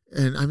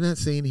I'm not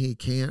saying he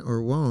can't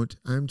or won't.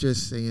 I'm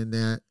just saying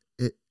that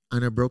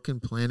on a broken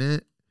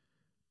planet,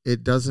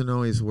 it doesn't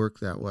always work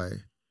that way.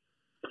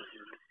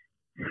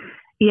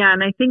 Yeah,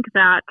 and I think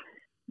that,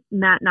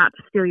 Matt, not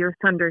to steal your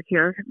thunder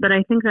here, but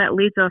I think that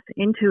leads us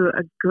into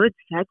a good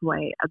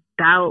segue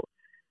about,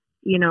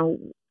 you know,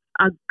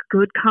 a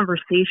good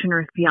conversation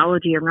or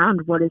theology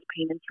around what is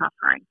pain and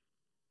suffering.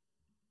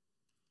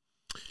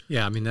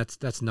 Yeah, I mean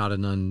that's not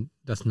an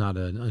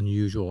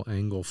unusual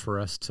angle for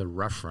us to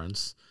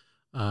reference.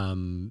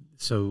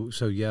 So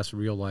yes,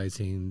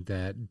 realizing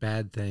that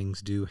bad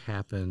things do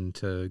happen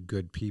to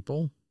good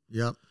people.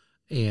 Yep.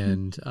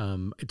 And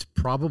it's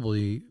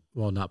probably,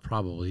 well, not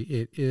probably,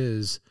 it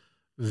is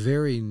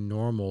very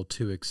normal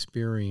to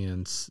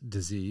experience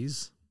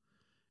disease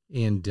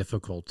and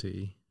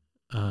difficulty.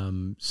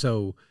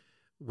 So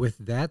with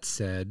that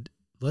said,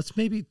 let's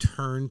maybe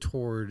turn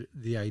toward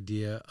the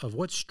idea of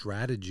what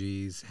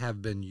strategies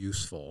have been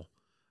useful,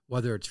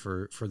 whether it's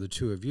for the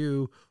two of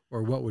you,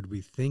 or what would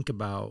we think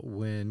about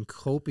when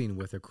coping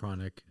with a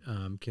chronic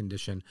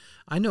condition.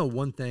 I know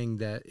one thing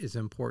that is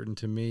important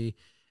to me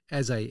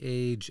as I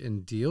age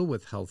and deal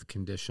with health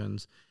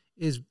conditions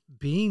is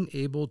being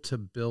able to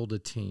build a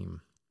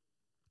team.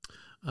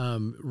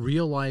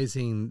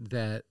 Realizing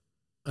that,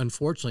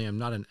 unfortunately, I'm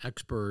not an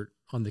expert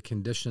on the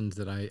conditions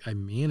that I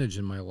manage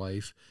in my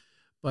life,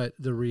 but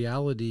the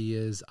reality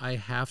is I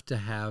have to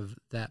have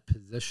that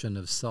position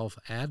of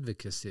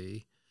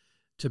self-advocacy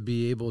to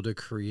be able to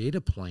create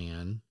a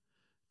plan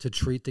to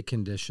treat the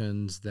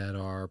conditions that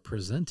are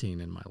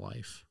presenting in my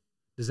life.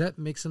 Does that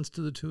make sense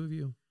to the two of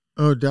you?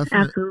 Oh,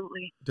 definitely.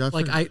 Absolutely.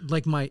 Definitely.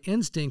 Like my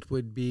instinct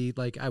would be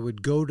like I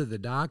would go to the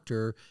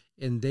doctor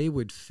and they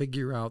would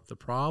figure out the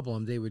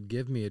problem. They would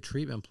give me a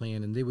treatment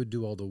plan and they would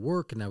do all the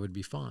work and I would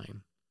be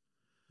fine.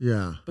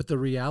 Yeah. But the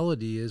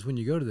reality is when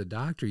you go to the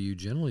doctor, you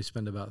generally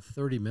spend about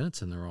 30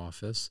 minutes in their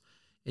office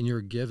and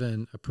you're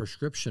given a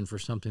prescription for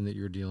something that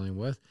you're dealing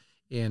with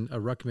and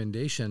a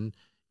recommendation.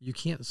 You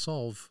can't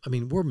solve. I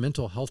mean, we're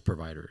mental health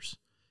providers.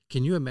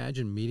 Can you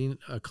imagine meeting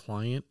a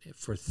client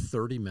for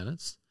 30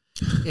 minutes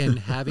and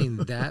having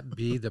that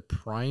be the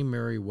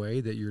primary way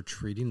that you're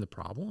treating the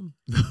problem?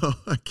 No,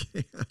 I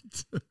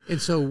can't.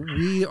 And so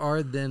we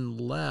are then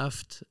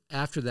left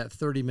after that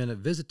 30-minute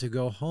visit to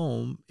go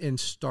home and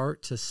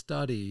start to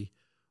study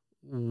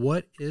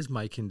what is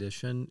my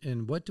condition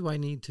and what do I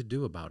need to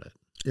do about it?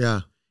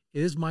 Yeah.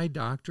 Is my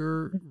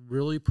doctor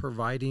really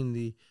providing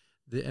the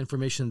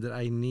information that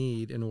I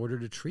need in order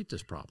to treat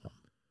this problem?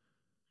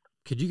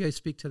 Could you guys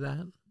speak to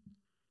that?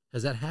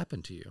 Has that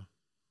happened to you?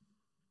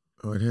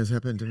 Oh, it has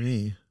happened to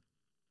me.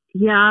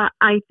 Yeah,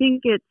 I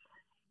think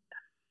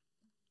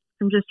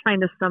I'm just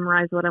trying to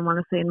summarize what I want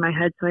to say in my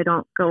head so I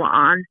don't go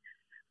on.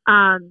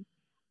 I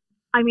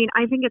mean,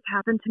 I think it's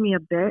happened to me a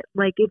bit.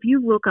 Like if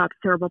you look up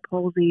cerebral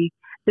palsy,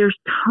 there's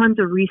tons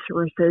of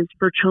resources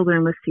for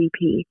children with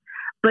CP,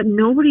 but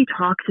nobody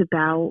talks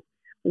about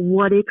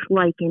what it's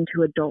like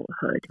into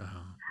adulthood.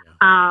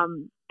 Yeah.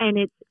 And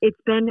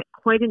it's been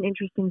quite an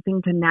interesting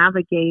thing to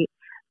navigate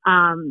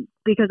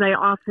because I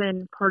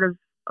often, part of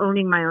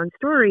owning my own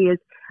story is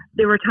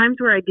there were times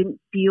where I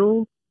didn't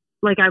feel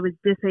like I was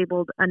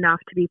disabled enough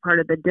to be part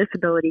of the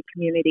disability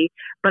community,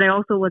 but I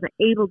also wasn't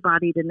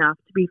able-bodied enough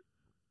to be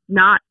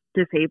not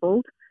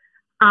disabled.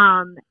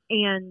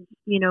 And,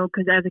 you know,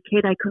 because as a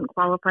kid, I couldn't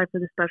qualify for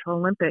the Special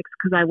Olympics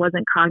because I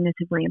wasn't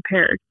cognitively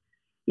impaired,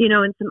 you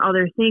know, and some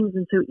other things.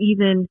 And so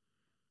even,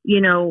 you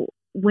know,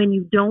 when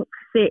you don't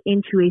fit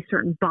into a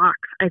certain box,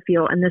 I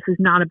feel, and this is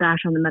not a bash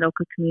on the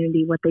medical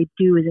community, what they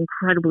do is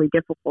incredibly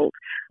difficult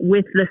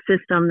with the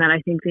system that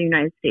I think the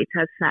United States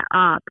has set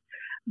up.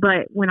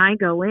 But when I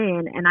go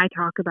in and I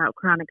talk about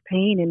chronic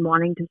pain and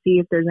wanting to see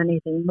if there's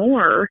anything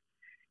more,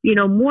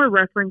 more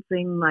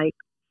referencing like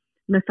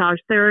massage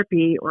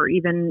therapy or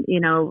even,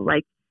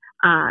 like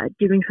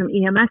doing some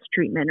EMS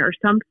treatment or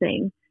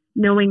something,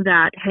 knowing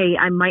that, hey,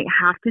 I might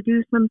have to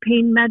do some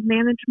pain med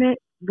management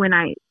when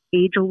I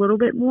age a little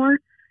bit more.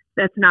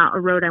 That's not a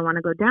road I want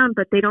to go down,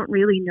 but they don't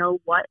really know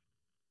what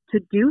to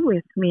do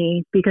with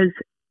me because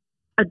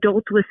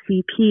adults with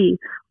CP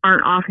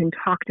aren't often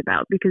talked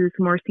about because it's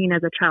more seen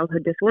as a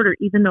childhood disorder,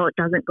 even though it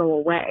doesn't go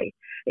away.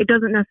 It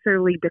doesn't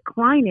necessarily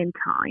decline in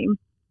time.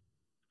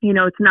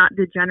 It's not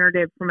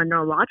degenerative from a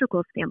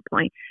neurological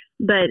standpoint,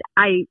 but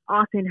I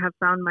often have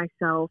found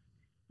myself,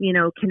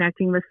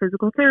 connecting with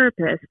physical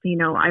therapists.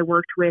 I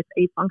worked with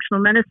a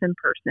functional medicine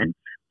person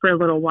for a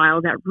little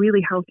while that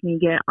really helped me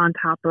get on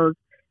top of,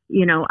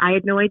 I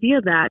had no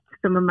idea that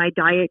some of my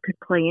diet could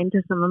play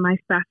into some of my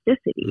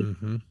spasticity.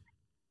 Mm-hmm.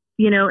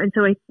 And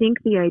so I think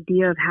the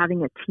idea of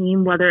having a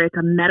team, whether it's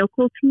a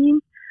medical team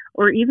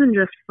or even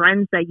just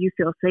friends that you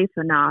feel safe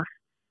enough,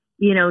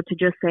 to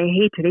just say,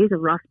 hey, today's a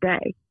rough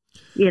day.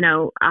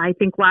 I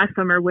think last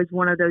summer was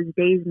one of those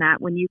days,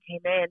 Matt, when you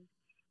came in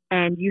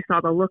and you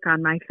saw the look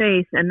on my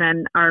face. And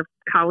then our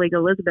colleague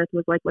Elizabeth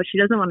was like, what she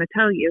doesn't want to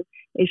tell you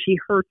is she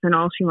hurts and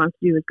all she wants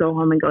to do is go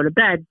home and go to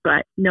bed.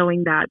 But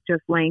knowing that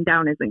just laying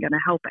down isn't going to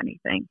help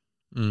anything.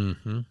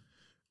 Mm-hmm.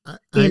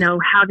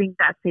 Having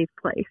that safe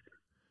place.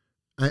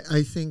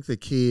 I think the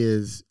key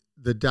is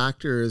the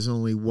doctor is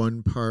only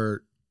one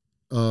part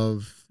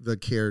of the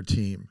care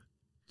team.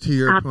 To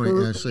your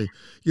Absolutely. point, Ashley,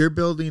 you're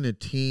building a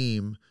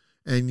team,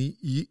 and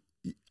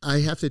I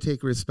have to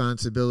take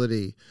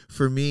responsibility.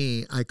 For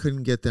me, I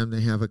couldn't get them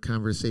to have a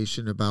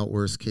conversation about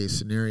worst case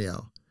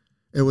scenario.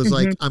 It was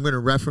like, I'm going to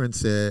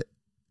reference it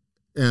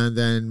and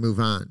then move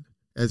on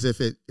as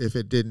if it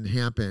didn't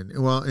happen.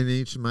 Well, in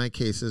each of my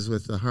cases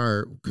with the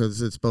heart,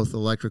 because it's both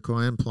electrical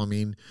and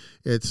plumbing,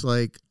 it's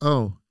like,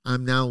 oh,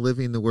 I'm now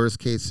living the worst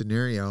case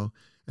scenario,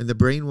 and the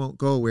brain won't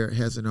go where it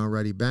hasn't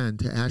already been,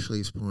 to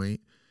Ashley's point.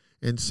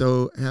 And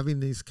so having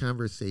these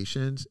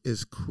conversations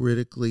is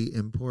critically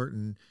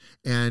important.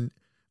 And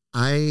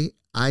I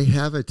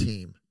have a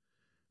team.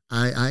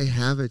 I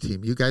have a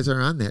team. You guys are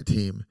on that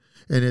team.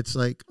 And it's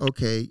like,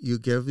 okay, you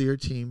give your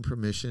team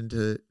permission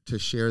to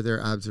share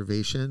their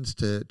observations,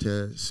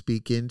 to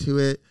speak into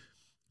it,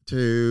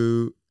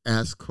 to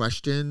ask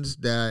questions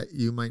that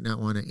you might not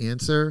want to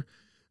answer,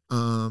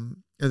 and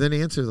then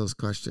answer those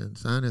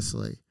questions,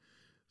 honestly.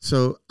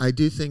 So I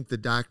do think the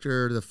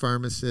doctor, the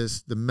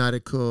pharmacist, the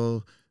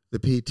medical, the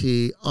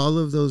PT, all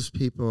of those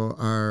people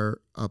are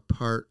a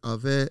part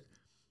of it.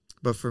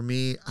 But for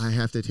me, I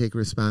have to take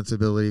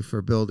responsibility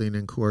for building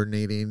and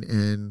coordinating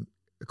and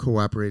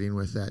cooperating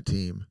with that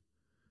team.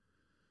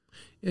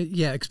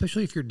 Yeah,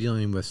 especially if you're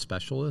dealing with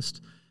specialists.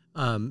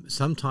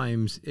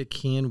 Sometimes it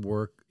can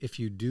work if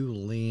you do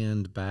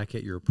land back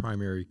at your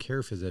primary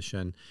care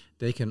physician.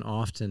 They can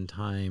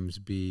oftentimes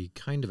be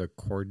kind of a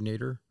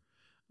coordinator,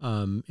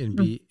 and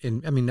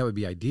that would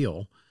be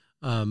ideal.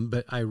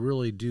 But I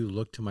really do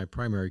look to my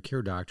primary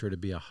care doctor to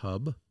be a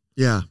hub.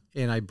 Yeah.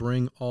 And I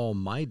bring all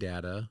my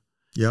data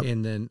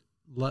and then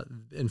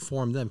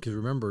inform them. Because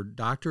remember,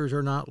 doctors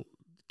are not,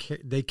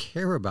 they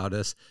care about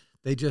us.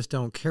 They just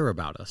don't care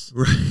about us.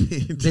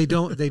 Right. They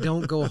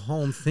don't go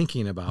home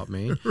thinking about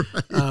me.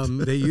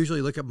 Right. They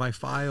usually look at my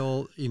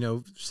file,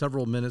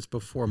 several minutes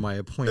before my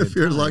appointed if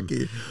you're time.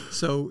 Lucky.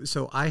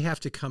 So I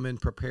have to come in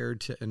prepared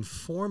to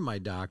inform my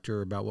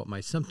doctor about what my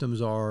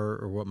symptoms are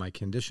or what my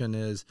condition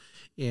is,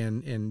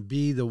 and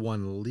be the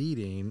one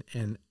leading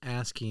and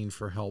asking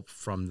for help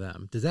from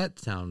them. Does that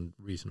sound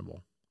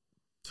reasonable?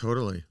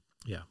 Totally.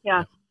 Yeah.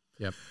 Yeah.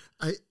 Yep.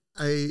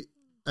 I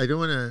don't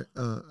want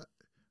to.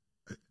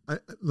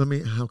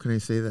 How can I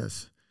say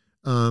this?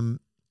 I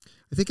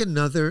think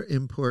another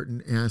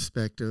important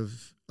aspect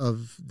of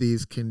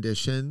these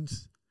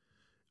conditions,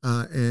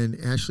 and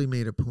Ashley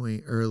made a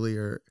point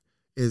earlier,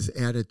 is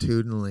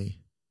attitudinally.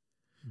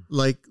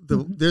 Like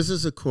this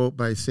is a quote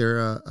by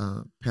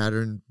Sarah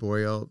Pattern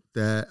Boyle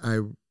that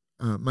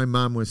my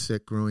mom was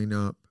sick growing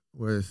up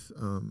with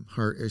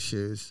heart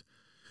issues,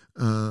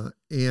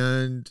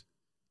 and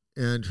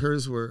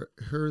hers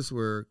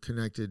were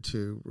connected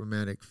to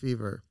rheumatic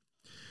fever.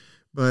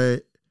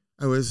 But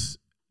I was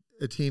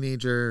a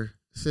teenager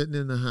sitting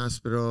in the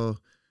hospital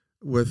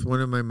with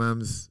one of my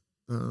mom's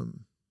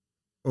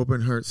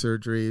open heart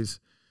surgeries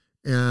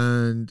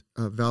and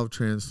a valve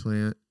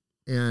transplant.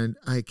 And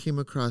I came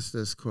across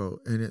this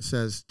quote, and it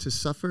says, "To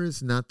suffer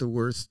is not the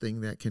worst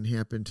thing that can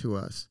happen to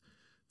us.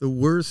 The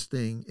worst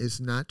thing is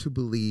not to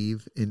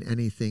believe in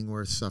anything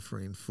we're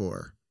suffering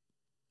for."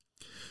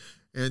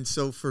 And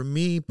so for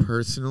me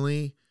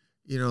personally,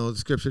 the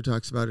scripture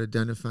talks about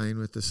identifying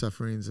with the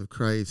sufferings of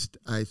Christ.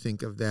 I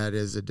think of that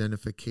as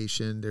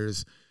identification.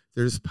 There's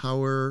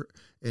power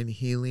and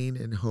healing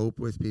and hope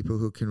with people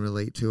who can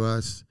relate to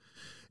us.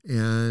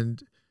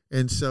 And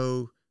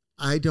so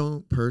I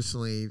don't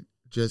personally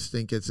just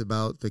think it's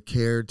about the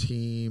care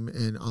team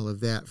and all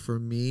of that. For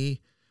me,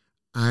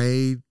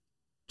 I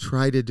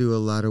try to do a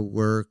lot of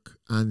work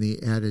on the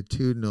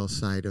attitudinal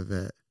side of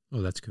it.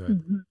 Oh, that's good.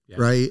 Mm-hmm. Yeah,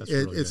 Right? that's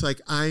really It's good.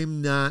 like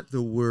I'm not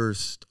the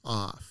worst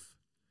off.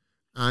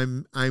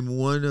 I'm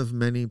one of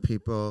many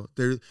people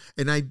there,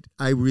 and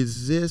I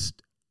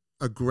resist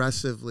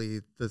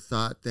aggressively the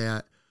thought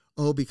that,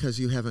 oh, because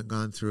you haven't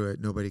gone through it,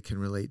 nobody can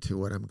relate to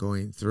what I'm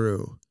going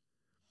through.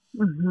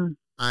 Mm-hmm.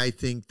 I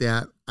think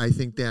that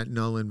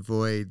null and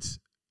voids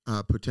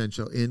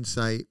potential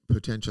insight,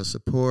 potential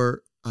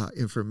support,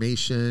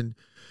 information.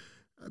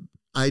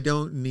 I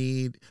don't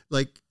need,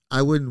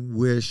 I wouldn't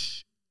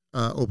wish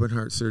open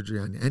heart surgery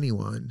on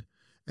anyone,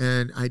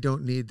 and I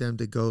don't need them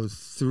to go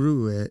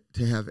through it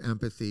to have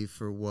empathy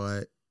for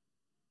what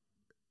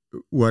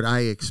I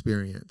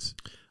experience.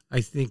 I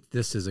think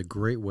this is a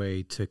great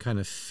way to kind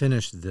of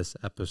finish this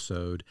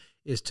episode,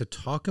 is to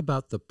talk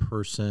about the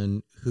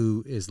person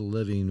who is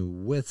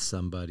living with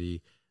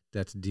somebody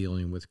that's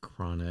dealing with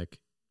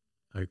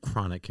a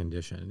chronic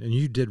condition. And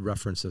you did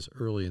reference this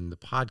early in the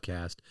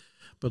podcast,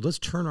 but let's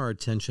turn our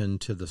attention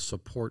to the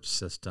support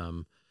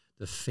system,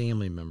 the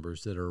family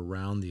members that are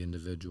around the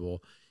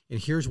individual. And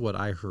here's what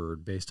I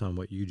heard based on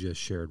what you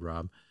just shared,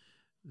 Rob.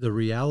 The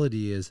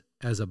reality is,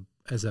 as a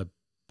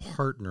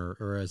partner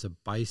or as a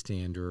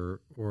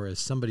bystander or as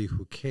somebody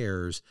who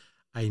cares,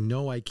 I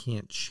know I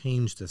can't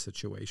change the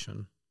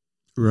situation.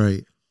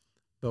 Right.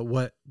 But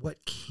what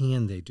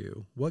can they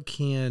do? What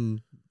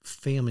can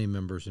family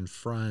members and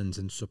friends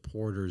and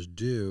supporters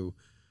do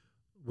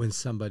when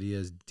somebody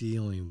is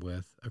dealing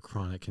with a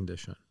chronic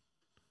condition?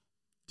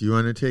 Do you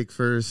want to take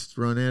first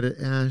run at it,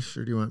 Ash,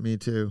 or do you want me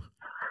to?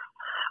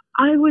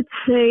 I would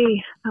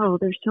say,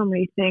 there's so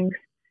many things.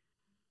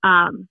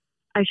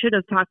 I should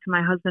have talked to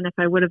my husband if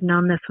I would have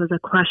known this was a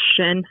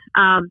question.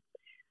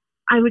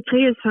 I would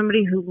say, as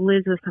somebody who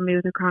lives with somebody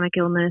with a chronic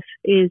illness,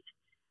 is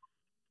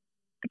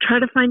try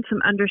to find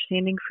some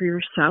understanding for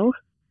yourself,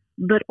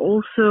 but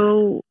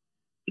also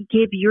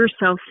give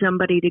yourself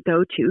somebody to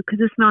go to, because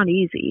it's not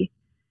easy.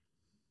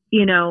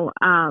 It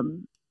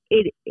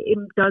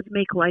does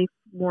make life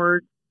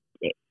more,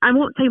 I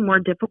won't say more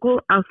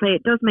difficult, I'll say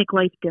it does make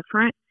life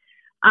different.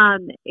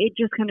 It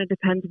just kind of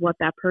depends what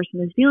that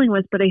person is dealing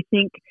with, but I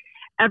think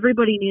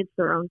everybody needs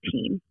their own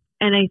team.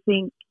 And I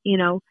think,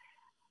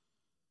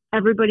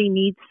 everybody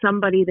needs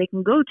somebody they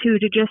can go to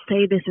just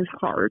say, this is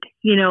hard.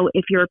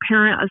 If you're a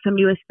parent of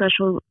somebody with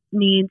special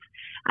needs,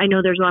 I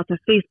know there's lots of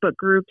Facebook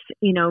groups,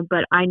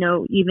 but I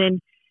know even,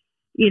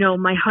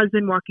 my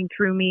husband walking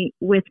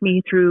with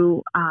me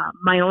through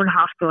my own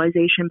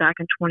hospitalization back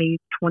in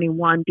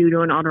 2021 due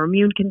to an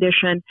autoimmune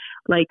condition,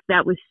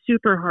 that was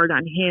super hard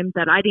on him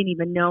that I didn't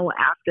even know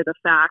after the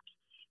fact.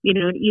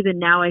 And even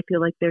now I feel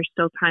like there's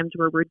still times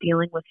where we're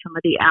dealing with some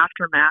of the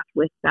aftermath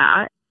with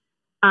that.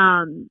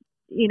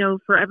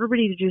 For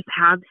everybody to just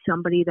have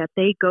somebody that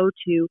they go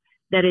to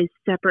that is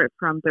separate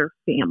from their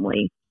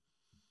family.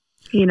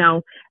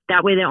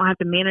 That way they don't have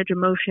to manage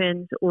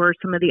emotions or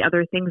some of the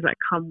other things that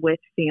come with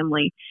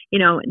family.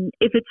 And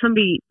if it's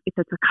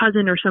a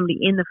cousin or somebody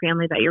in the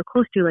family that you're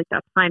close to,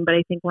 that's fine. But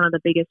I think one of the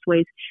biggest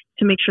ways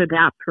to make sure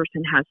that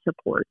person has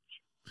support.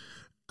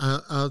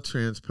 I'll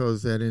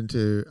transpose that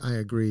into, I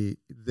agree.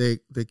 The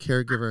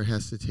caregiver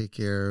has to take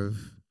care of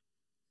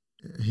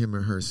him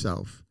or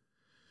herself.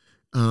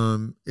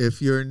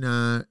 If you're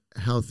not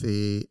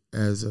healthy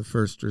as a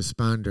first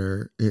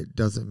responder, it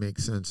doesn't make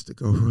sense to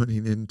go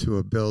running into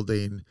a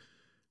building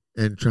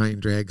and try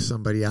and drag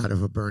somebody out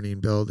of a burning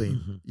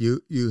building. Mm-hmm.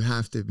 You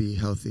have to be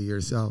healthy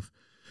yourself.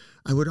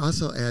 I would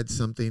also add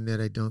something that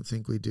I don't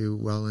think we do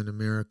well in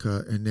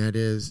America, and that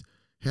is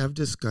have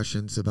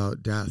discussions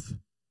about death.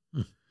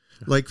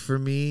 Like for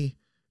me,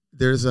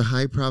 there's a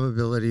high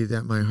probability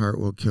that my heart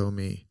will kill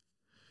me.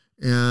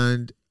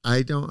 And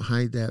I don't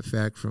hide that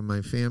fact from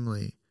my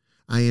family.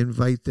 I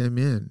invite them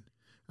in.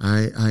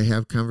 I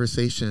have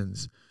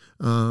conversations.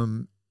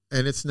 And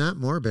it's not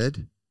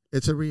morbid.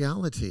 It's a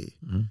reality.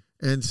 Mm-hmm.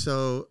 And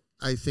so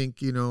I think,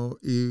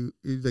 the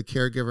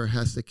caregiver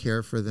has to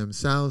care for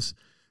themselves.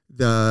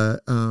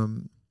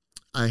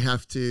 I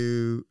have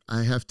to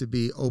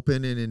be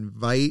open and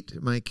invite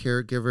my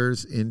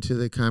caregivers into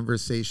the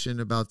conversation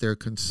about their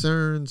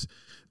concerns,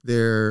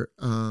 their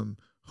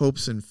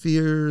hopes and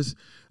fears.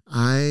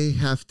 I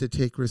have to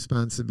take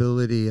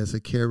responsibility as a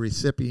care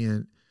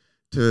recipient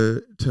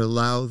to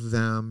allow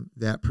them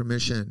that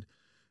permission.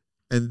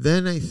 And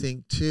then I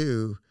think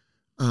too,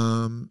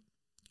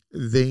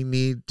 they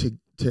need to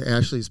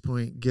Ashley's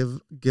point,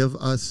 give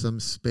us some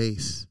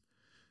space.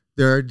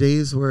 There are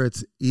days where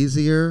it's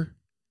easier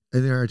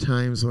and there are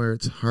times where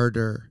it's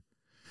harder.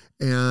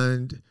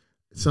 And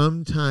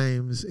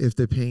sometimes if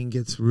the pain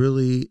gets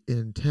really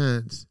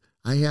intense,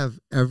 I have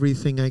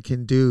everything I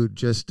can do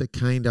just to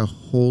kind of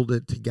hold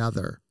it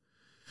together.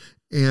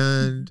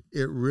 And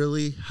it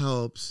really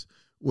helps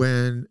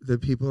when the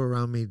people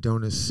around me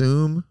don't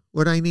assume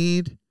what I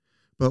need,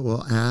 but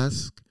will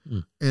ask.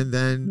 And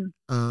then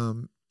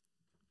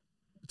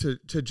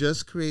to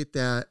just create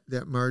that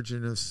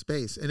margin of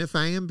space. And if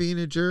I am being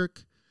a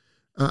jerk,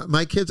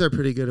 my kids are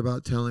pretty good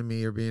about telling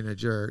me you're being a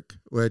jerk,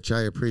 which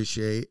I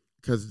appreciate,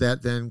 because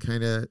that then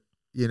kind of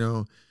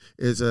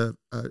is a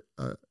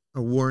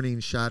warning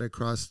shot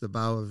across the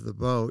bow of the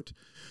boat.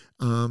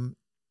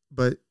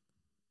 But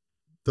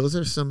those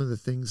are some of the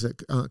things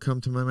that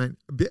come to my mind.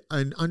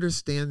 And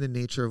understand the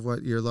nature of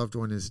what your loved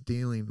one is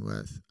dealing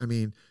with. I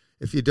mean,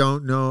 if you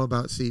don't know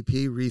about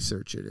CP,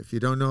 research it. If you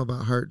don't know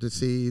about heart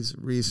disease,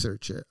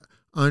 research it.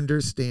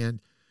 Understand.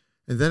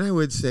 And then I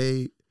would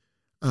say,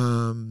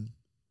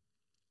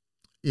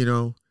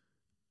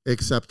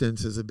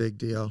 acceptance is a big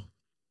deal.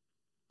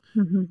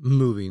 Mm-hmm.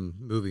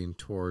 Moving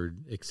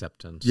toward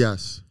acceptance.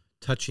 Yes.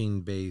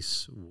 Touching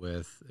base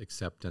with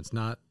acceptance.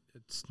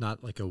 It's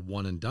not like a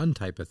one and done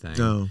type of thing.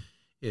 No.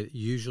 It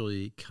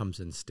usually comes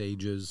in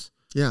stages.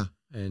 Yeah.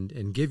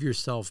 And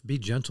be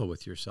gentle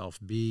with yourself.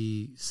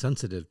 Be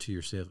sensitive to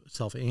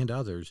yourself and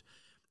others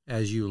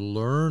as you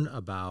learn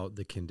about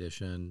the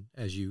condition,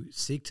 as you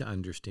seek to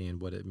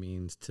understand what it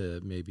means to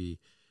maybe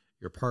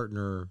your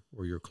partner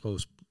or your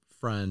close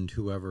friend,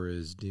 whoever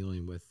is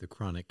dealing with the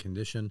chronic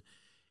condition,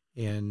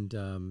 and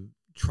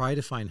try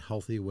to find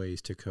healthy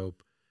ways to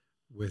cope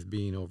with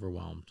being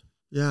overwhelmed.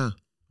 Yeah.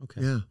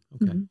 Okay. Yeah.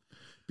 Okay. Mm-hmm.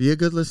 Be a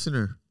good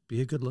listener. Be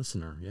a good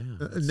listener, yeah.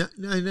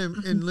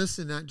 And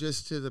listen not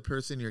just to the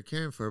person you're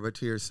caring for, but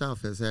to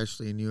yourself, as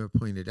Ashley and you have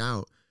pointed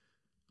out.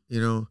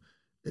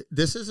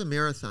 This is a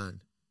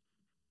marathon.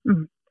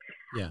 Mm-hmm.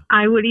 Yeah.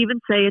 I would even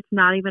say it's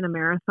not even a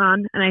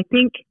marathon. And I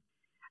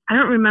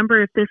don't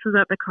remember if this was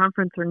at the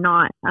conference or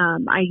not.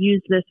 I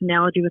used this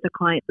analogy with a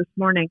client this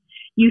morning.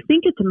 You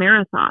think it's a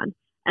marathon,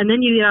 and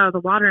then you get out of the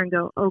water and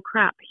go, oh,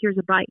 crap, here's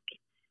a bike.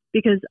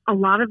 Because a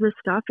lot of this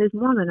stuff is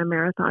more than a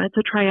marathon. It's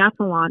a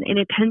triathlon, and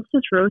it tends to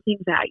throw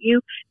things at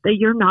you that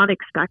you're not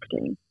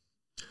expecting.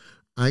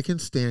 I can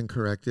stand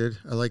corrected.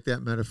 I like that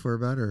metaphor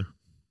better.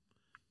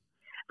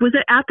 Was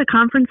it at the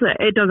conference?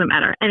 It doesn't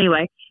matter.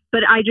 Anyway,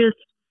 but I just,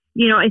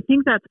 I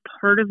think that's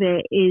part of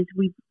it is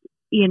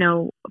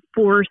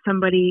for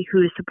somebody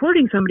who is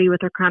supporting somebody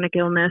with a chronic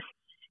illness,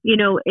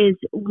 is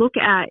look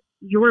at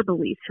your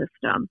belief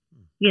system.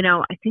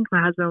 I think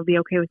my husband will be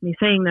okay with me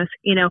saying this.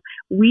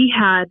 We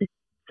had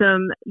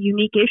some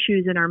unique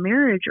issues in our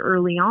marriage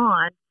early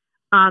on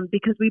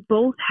because we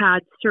both had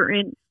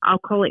certain, I'll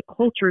call it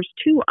cultures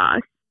to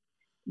us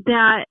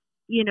that,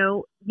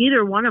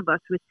 neither one of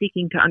us was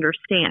seeking to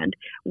understand.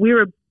 We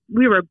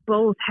were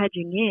both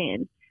hedging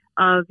in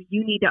of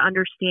you need to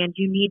understand,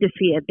 you need to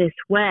see it this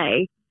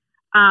way.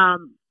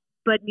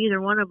 But neither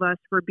one of us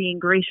were being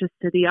gracious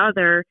to the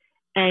other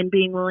and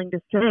being willing to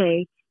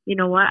say, you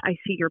know what, I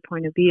see your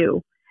point of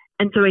view.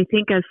 And so I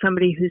think as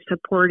somebody who's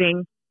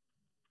supporting,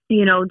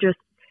 just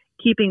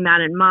keeping that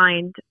in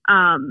mind.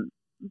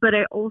 But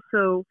I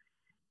also,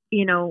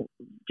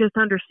 just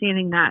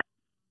understanding that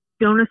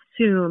don't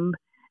assume,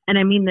 and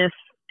I mean this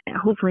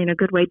hopefully in a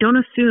good way, don't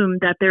assume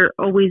that there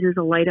always is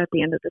a light at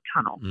the end of the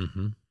tunnel.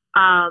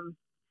 Mm-hmm.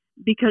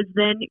 Because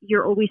then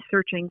you're always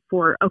searching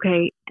for,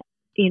 okay,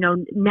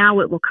 now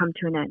it will come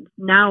to an end.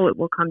 Now it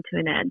will come to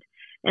an end.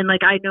 And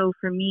like, I know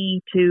for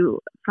me to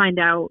find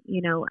out,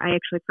 I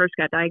actually first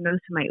got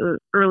diagnosed in my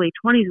early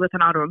 20s with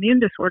an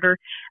autoimmune disorder.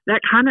 That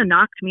kind of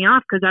knocked me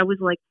off because I was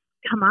like,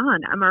 come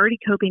on, I'm already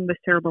coping with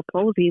cerebral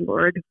palsy,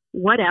 Lord.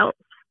 What else?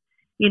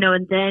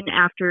 And then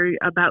after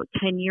about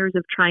 10 years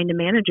of trying to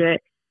manage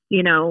it,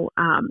 in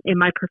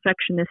my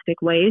perfectionistic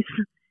ways,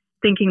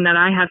 thinking that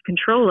I have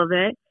control of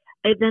it,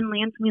 it then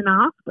lands me in the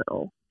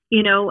hospital,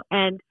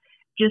 and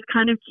just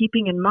kind of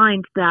keeping in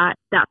mind that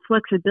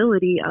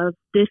flexibility of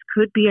this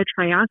could be a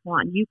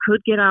triathlon. You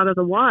could get out of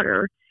the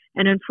water.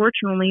 And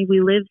unfortunately,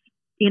 we live,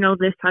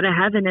 this side of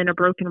heaven in a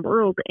broken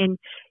world, and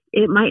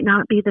it might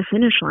not be the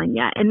finish line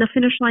yet. And the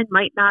finish line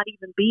might not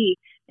even be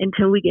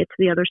until we get to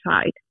the other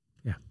side.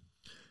 Yeah.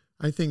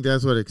 I think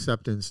that's what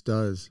acceptance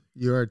does.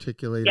 You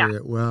articulated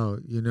it well.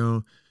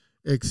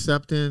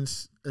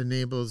 Acceptance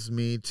enables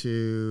me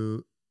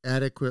to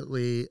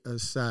adequately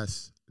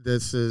assess.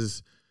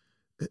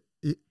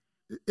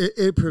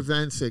 It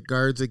prevents, it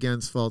guards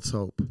against false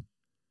hope.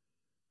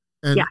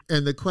 And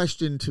the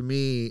question to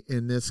me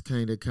in this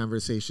kind of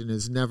conversation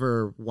is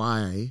never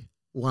why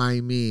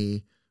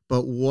me,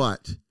 but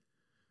what.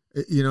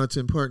 It's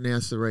important to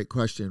ask the right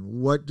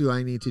question. What do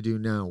I need to do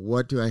now?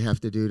 What do I have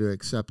to do to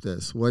accept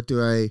this? What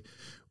do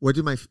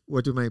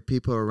my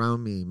people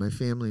around me, my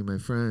family, my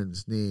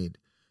friends need?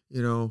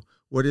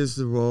 What is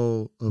the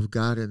role of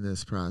God in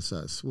this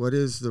process? What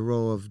is the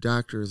role of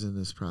doctors in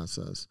this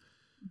process?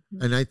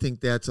 Mm-hmm. And I think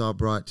that's all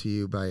brought to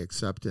you by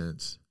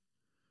acceptance.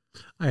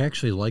 I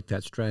actually like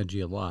that strategy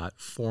a lot,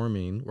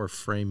 forming or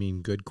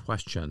framing good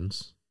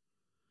questions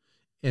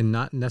and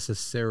not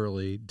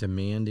necessarily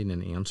demanding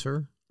an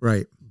answer.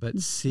 Right. But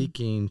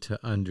seeking to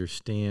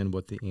understand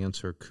what the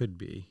answer could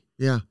be.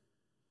 Yeah.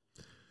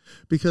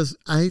 Because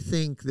I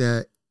think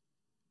that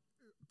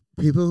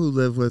people who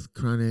live with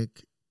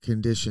chronic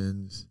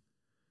conditions,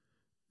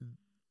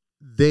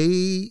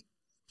 they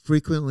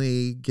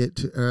frequently get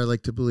to, or I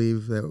like to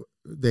believe that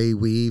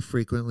we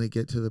frequently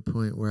get to the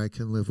point where I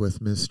can live with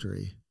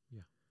mystery.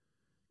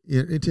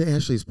 Yeah. To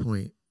Ashley's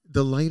point,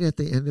 the light at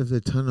the end of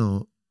the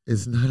tunnel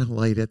is not a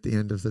light at the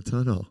end of the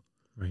tunnel.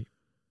 Right.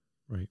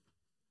 Right.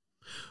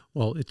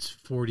 Well, it's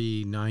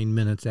 49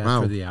 minutes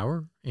after the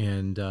hour.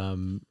 And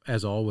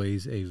as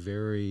always, a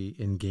very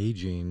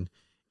engaging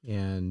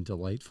and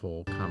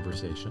delightful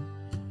conversation.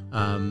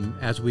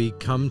 As we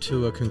come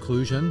to a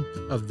conclusion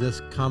of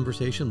this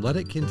conversation, let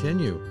it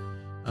continue.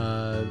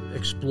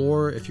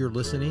 Explore if you're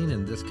listening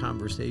and this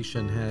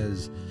conversation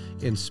has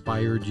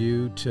inspired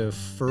you to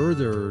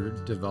further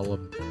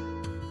develop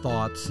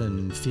thoughts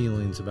and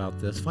feelings about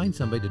this. Find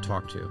somebody to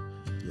talk to.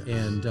 Yes.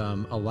 And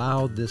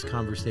allow this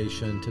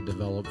conversation to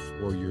develop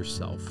for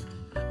yourself.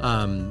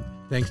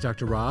 Thanks,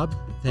 Dr. Rob.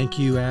 Thank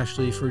you,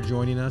 Ashley, for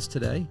joining us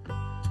today.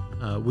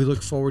 We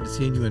look forward to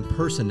seeing you in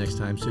person next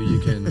time so you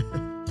can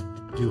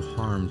do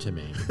harm to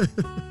me.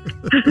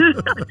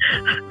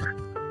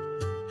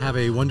 Have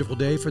a wonderful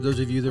day. For those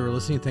of you that are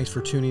listening, thanks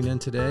for tuning in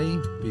today.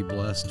 Be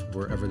blessed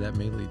wherever that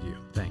may lead you.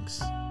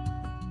 Thanks.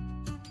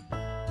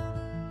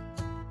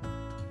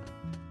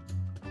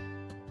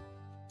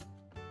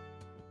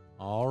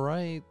 All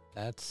right,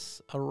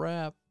 that's a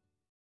wrap.